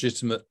is a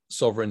legitimate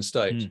sovereign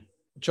state.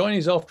 The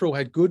Chinese, after all,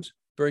 had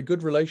very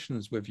good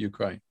relations with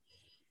Ukraine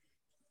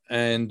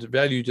and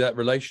valued that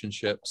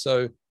relationship.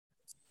 So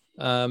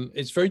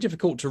it's very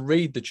difficult to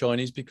read the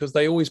Chinese because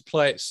they always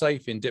play it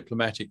safe in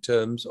diplomatic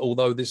terms,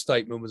 although this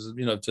statement was,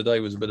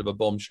 today was a bit of a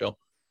bombshell.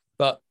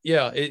 But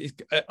yeah,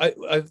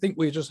 I think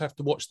we just have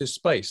to watch this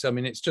space. I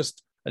mean, it's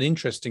just an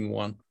interesting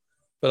one,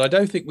 but I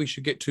don't think we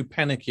should get too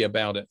panicky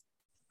about it,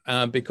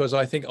 because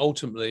I think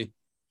ultimately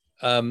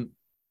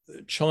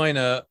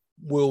China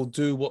will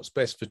do what's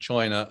best for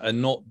China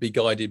and not be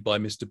guided by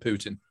Mr.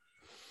 Putin.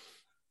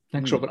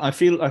 Thanks, Robert. I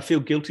feel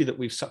guilty that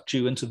we've sucked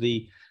you into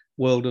the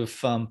world of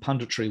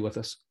punditry with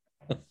us.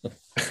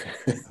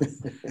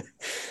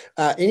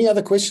 Any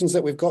other questions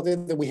that we've got there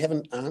that we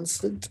haven't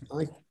answered?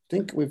 I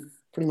think we've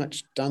pretty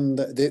much done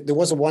there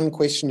was one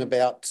question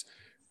about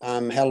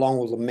how long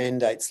will the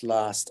mandates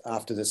last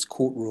after this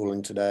court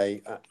ruling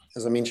today.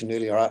 As I mentioned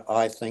earlier,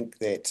 I think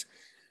that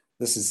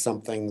this is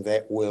something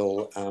that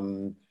will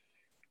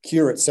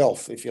cure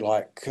itself, if you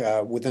like,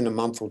 within a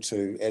month or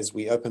two as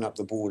we open up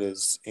the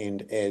borders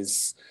and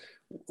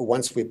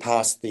once we're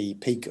past the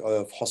peak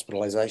of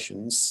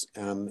hospitalizations,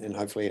 and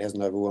hopefully it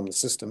hasn't overwhelmed the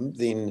system,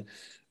 then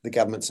the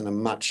government's in a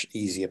much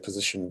easier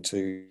position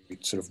to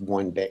sort of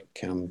wind back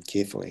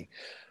carefully.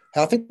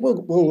 I think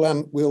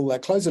we'll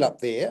close it up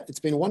there. It's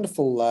been a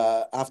wonderful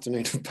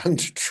afternoon of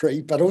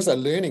punditry, but also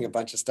learning a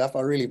bunch of stuff.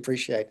 I really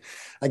appreciate.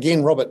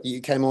 Again, Robert,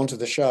 you came onto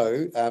the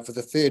show for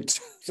the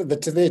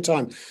third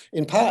time,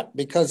 in part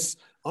because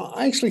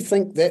I actually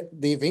think that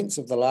the events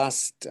of the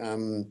last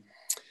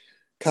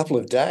couple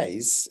of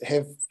days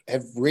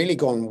have really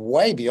gone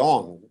way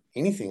beyond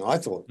anything I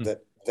thought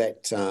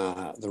that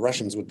the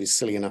Russians would be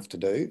silly enough to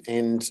do,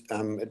 and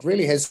it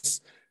really has.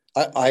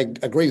 I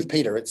agree with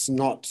Peter. It's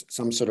not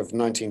some sort of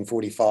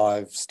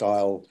 1945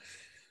 style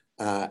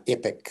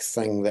epic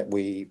thing that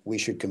we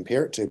should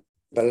compare it to,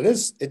 but it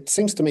is. It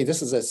seems to me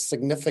this is a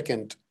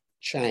significant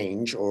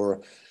change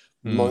or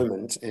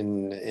moment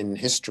in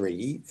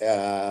history,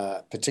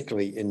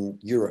 particularly in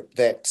Europe,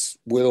 that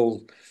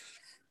will,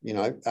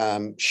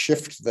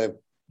 shift the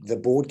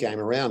board game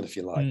around, if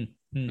you like.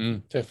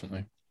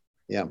 Definitely.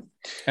 Yeah,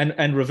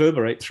 and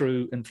reverberate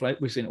through inflation.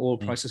 We've seen oil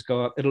prices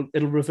go up. It'll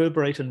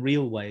reverberate in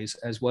real ways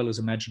as well as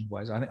imagined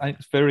ways. I think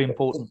it's very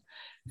important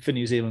for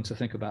New Zealand to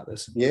think about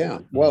this. Yeah,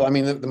 well, I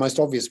mean, the most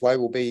obvious way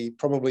will be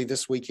probably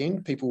this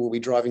weekend. People will be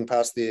driving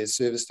past their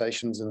service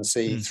stations and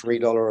see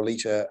 $3 a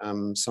litre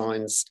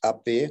signs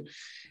up there.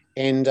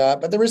 And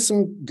but there is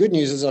some good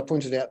news, as I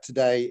pointed out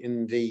today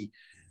in the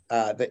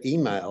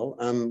email.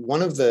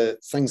 One of the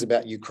things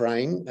about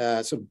Ukraine,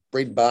 sort of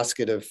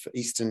breadbasket of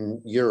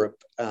Eastern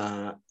Europe,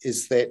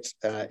 is that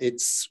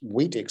its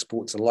wheat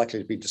exports are likely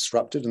to be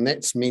disrupted, and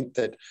that's meant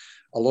that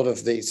a lot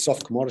of the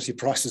soft commodity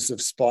prices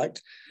have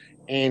spiked,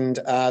 and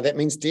that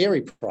means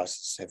dairy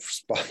prices have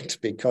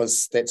spiked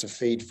because that's a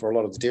feed for a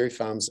lot of the dairy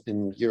farms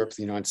in Europe and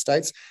the United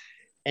States,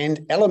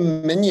 and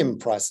aluminium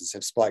prices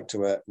have spiked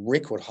to a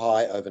record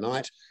high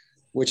overnight,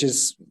 which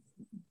is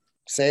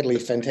sadly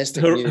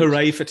fantastic news.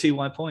 Hooray for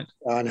TY Point.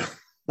 I know.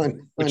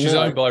 Which is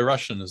owned by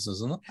Russians,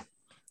 isn't it?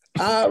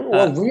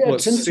 Rio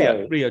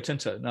Tinto. Rio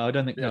Tinto. No, I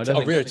don't think. No,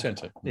 Rio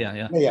Tinto.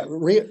 Yeah.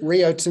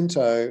 Rio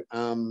Tinto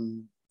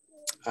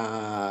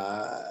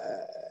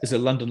is a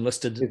London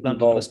listed.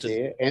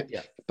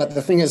 But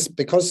the thing is,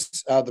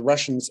 because the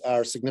Russians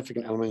are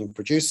significant aluminium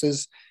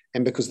producers,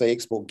 and because they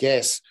export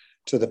gas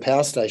to the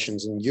power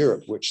stations in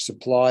Europe, which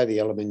supply the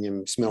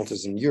aluminium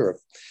smelters in Europe,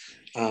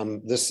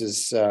 this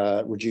is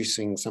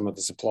reducing some of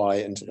the supply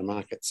into the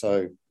market.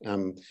 So,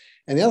 and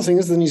the other thing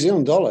is the New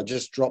Zealand dollar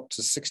just dropped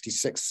to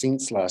 66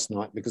 cents last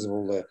night because of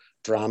all the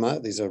drama.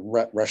 There's a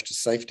rush to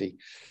safety.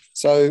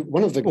 So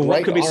one of the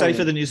what could be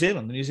safer than New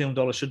Zealand? The New Zealand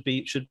dollar should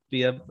be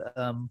a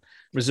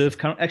reserve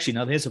currency. Actually,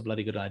 no, there's a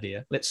bloody good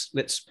idea.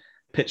 Let's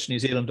pitch New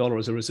Zealand dollar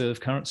as a reserve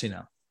currency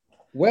now.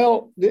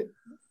 Well,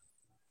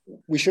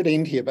 we should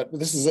end here, but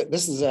this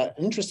is an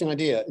interesting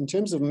idea in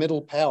terms of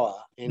middle power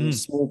and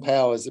small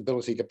power's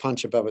ability to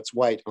punch above its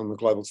weight on the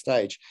global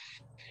stage.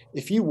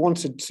 If you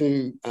wanted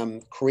to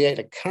create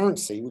a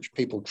currency which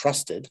people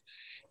trusted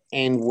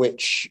and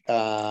which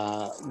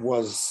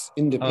was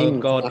independent.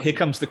 Oh God! Here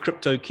comes the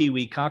crypto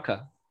Kiwi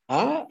kaka.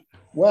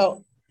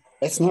 Well,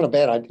 that's not a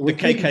bad idea. The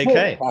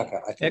KKK.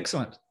 Kaka, I think.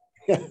 Excellent.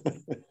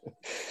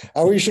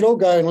 We should all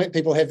go and let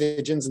people have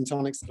their gins and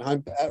tonics at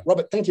home.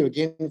 Robert, thank you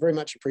again. Very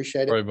much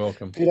appreciate it. Very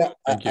welcome. Peter,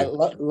 thank you.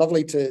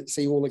 Lovely to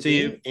see you all again.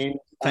 See you. And,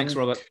 thanks,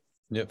 Robert.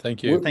 Yeah,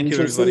 thank you. Thank you,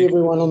 we'll everybody. See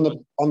everyone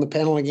on the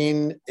panel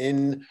again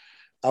in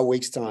a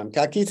week's time.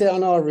 Ka kite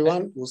anō,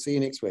 everyone. We'll see you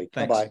next week.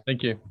 Thanks. Bye-bye.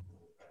 Thank you.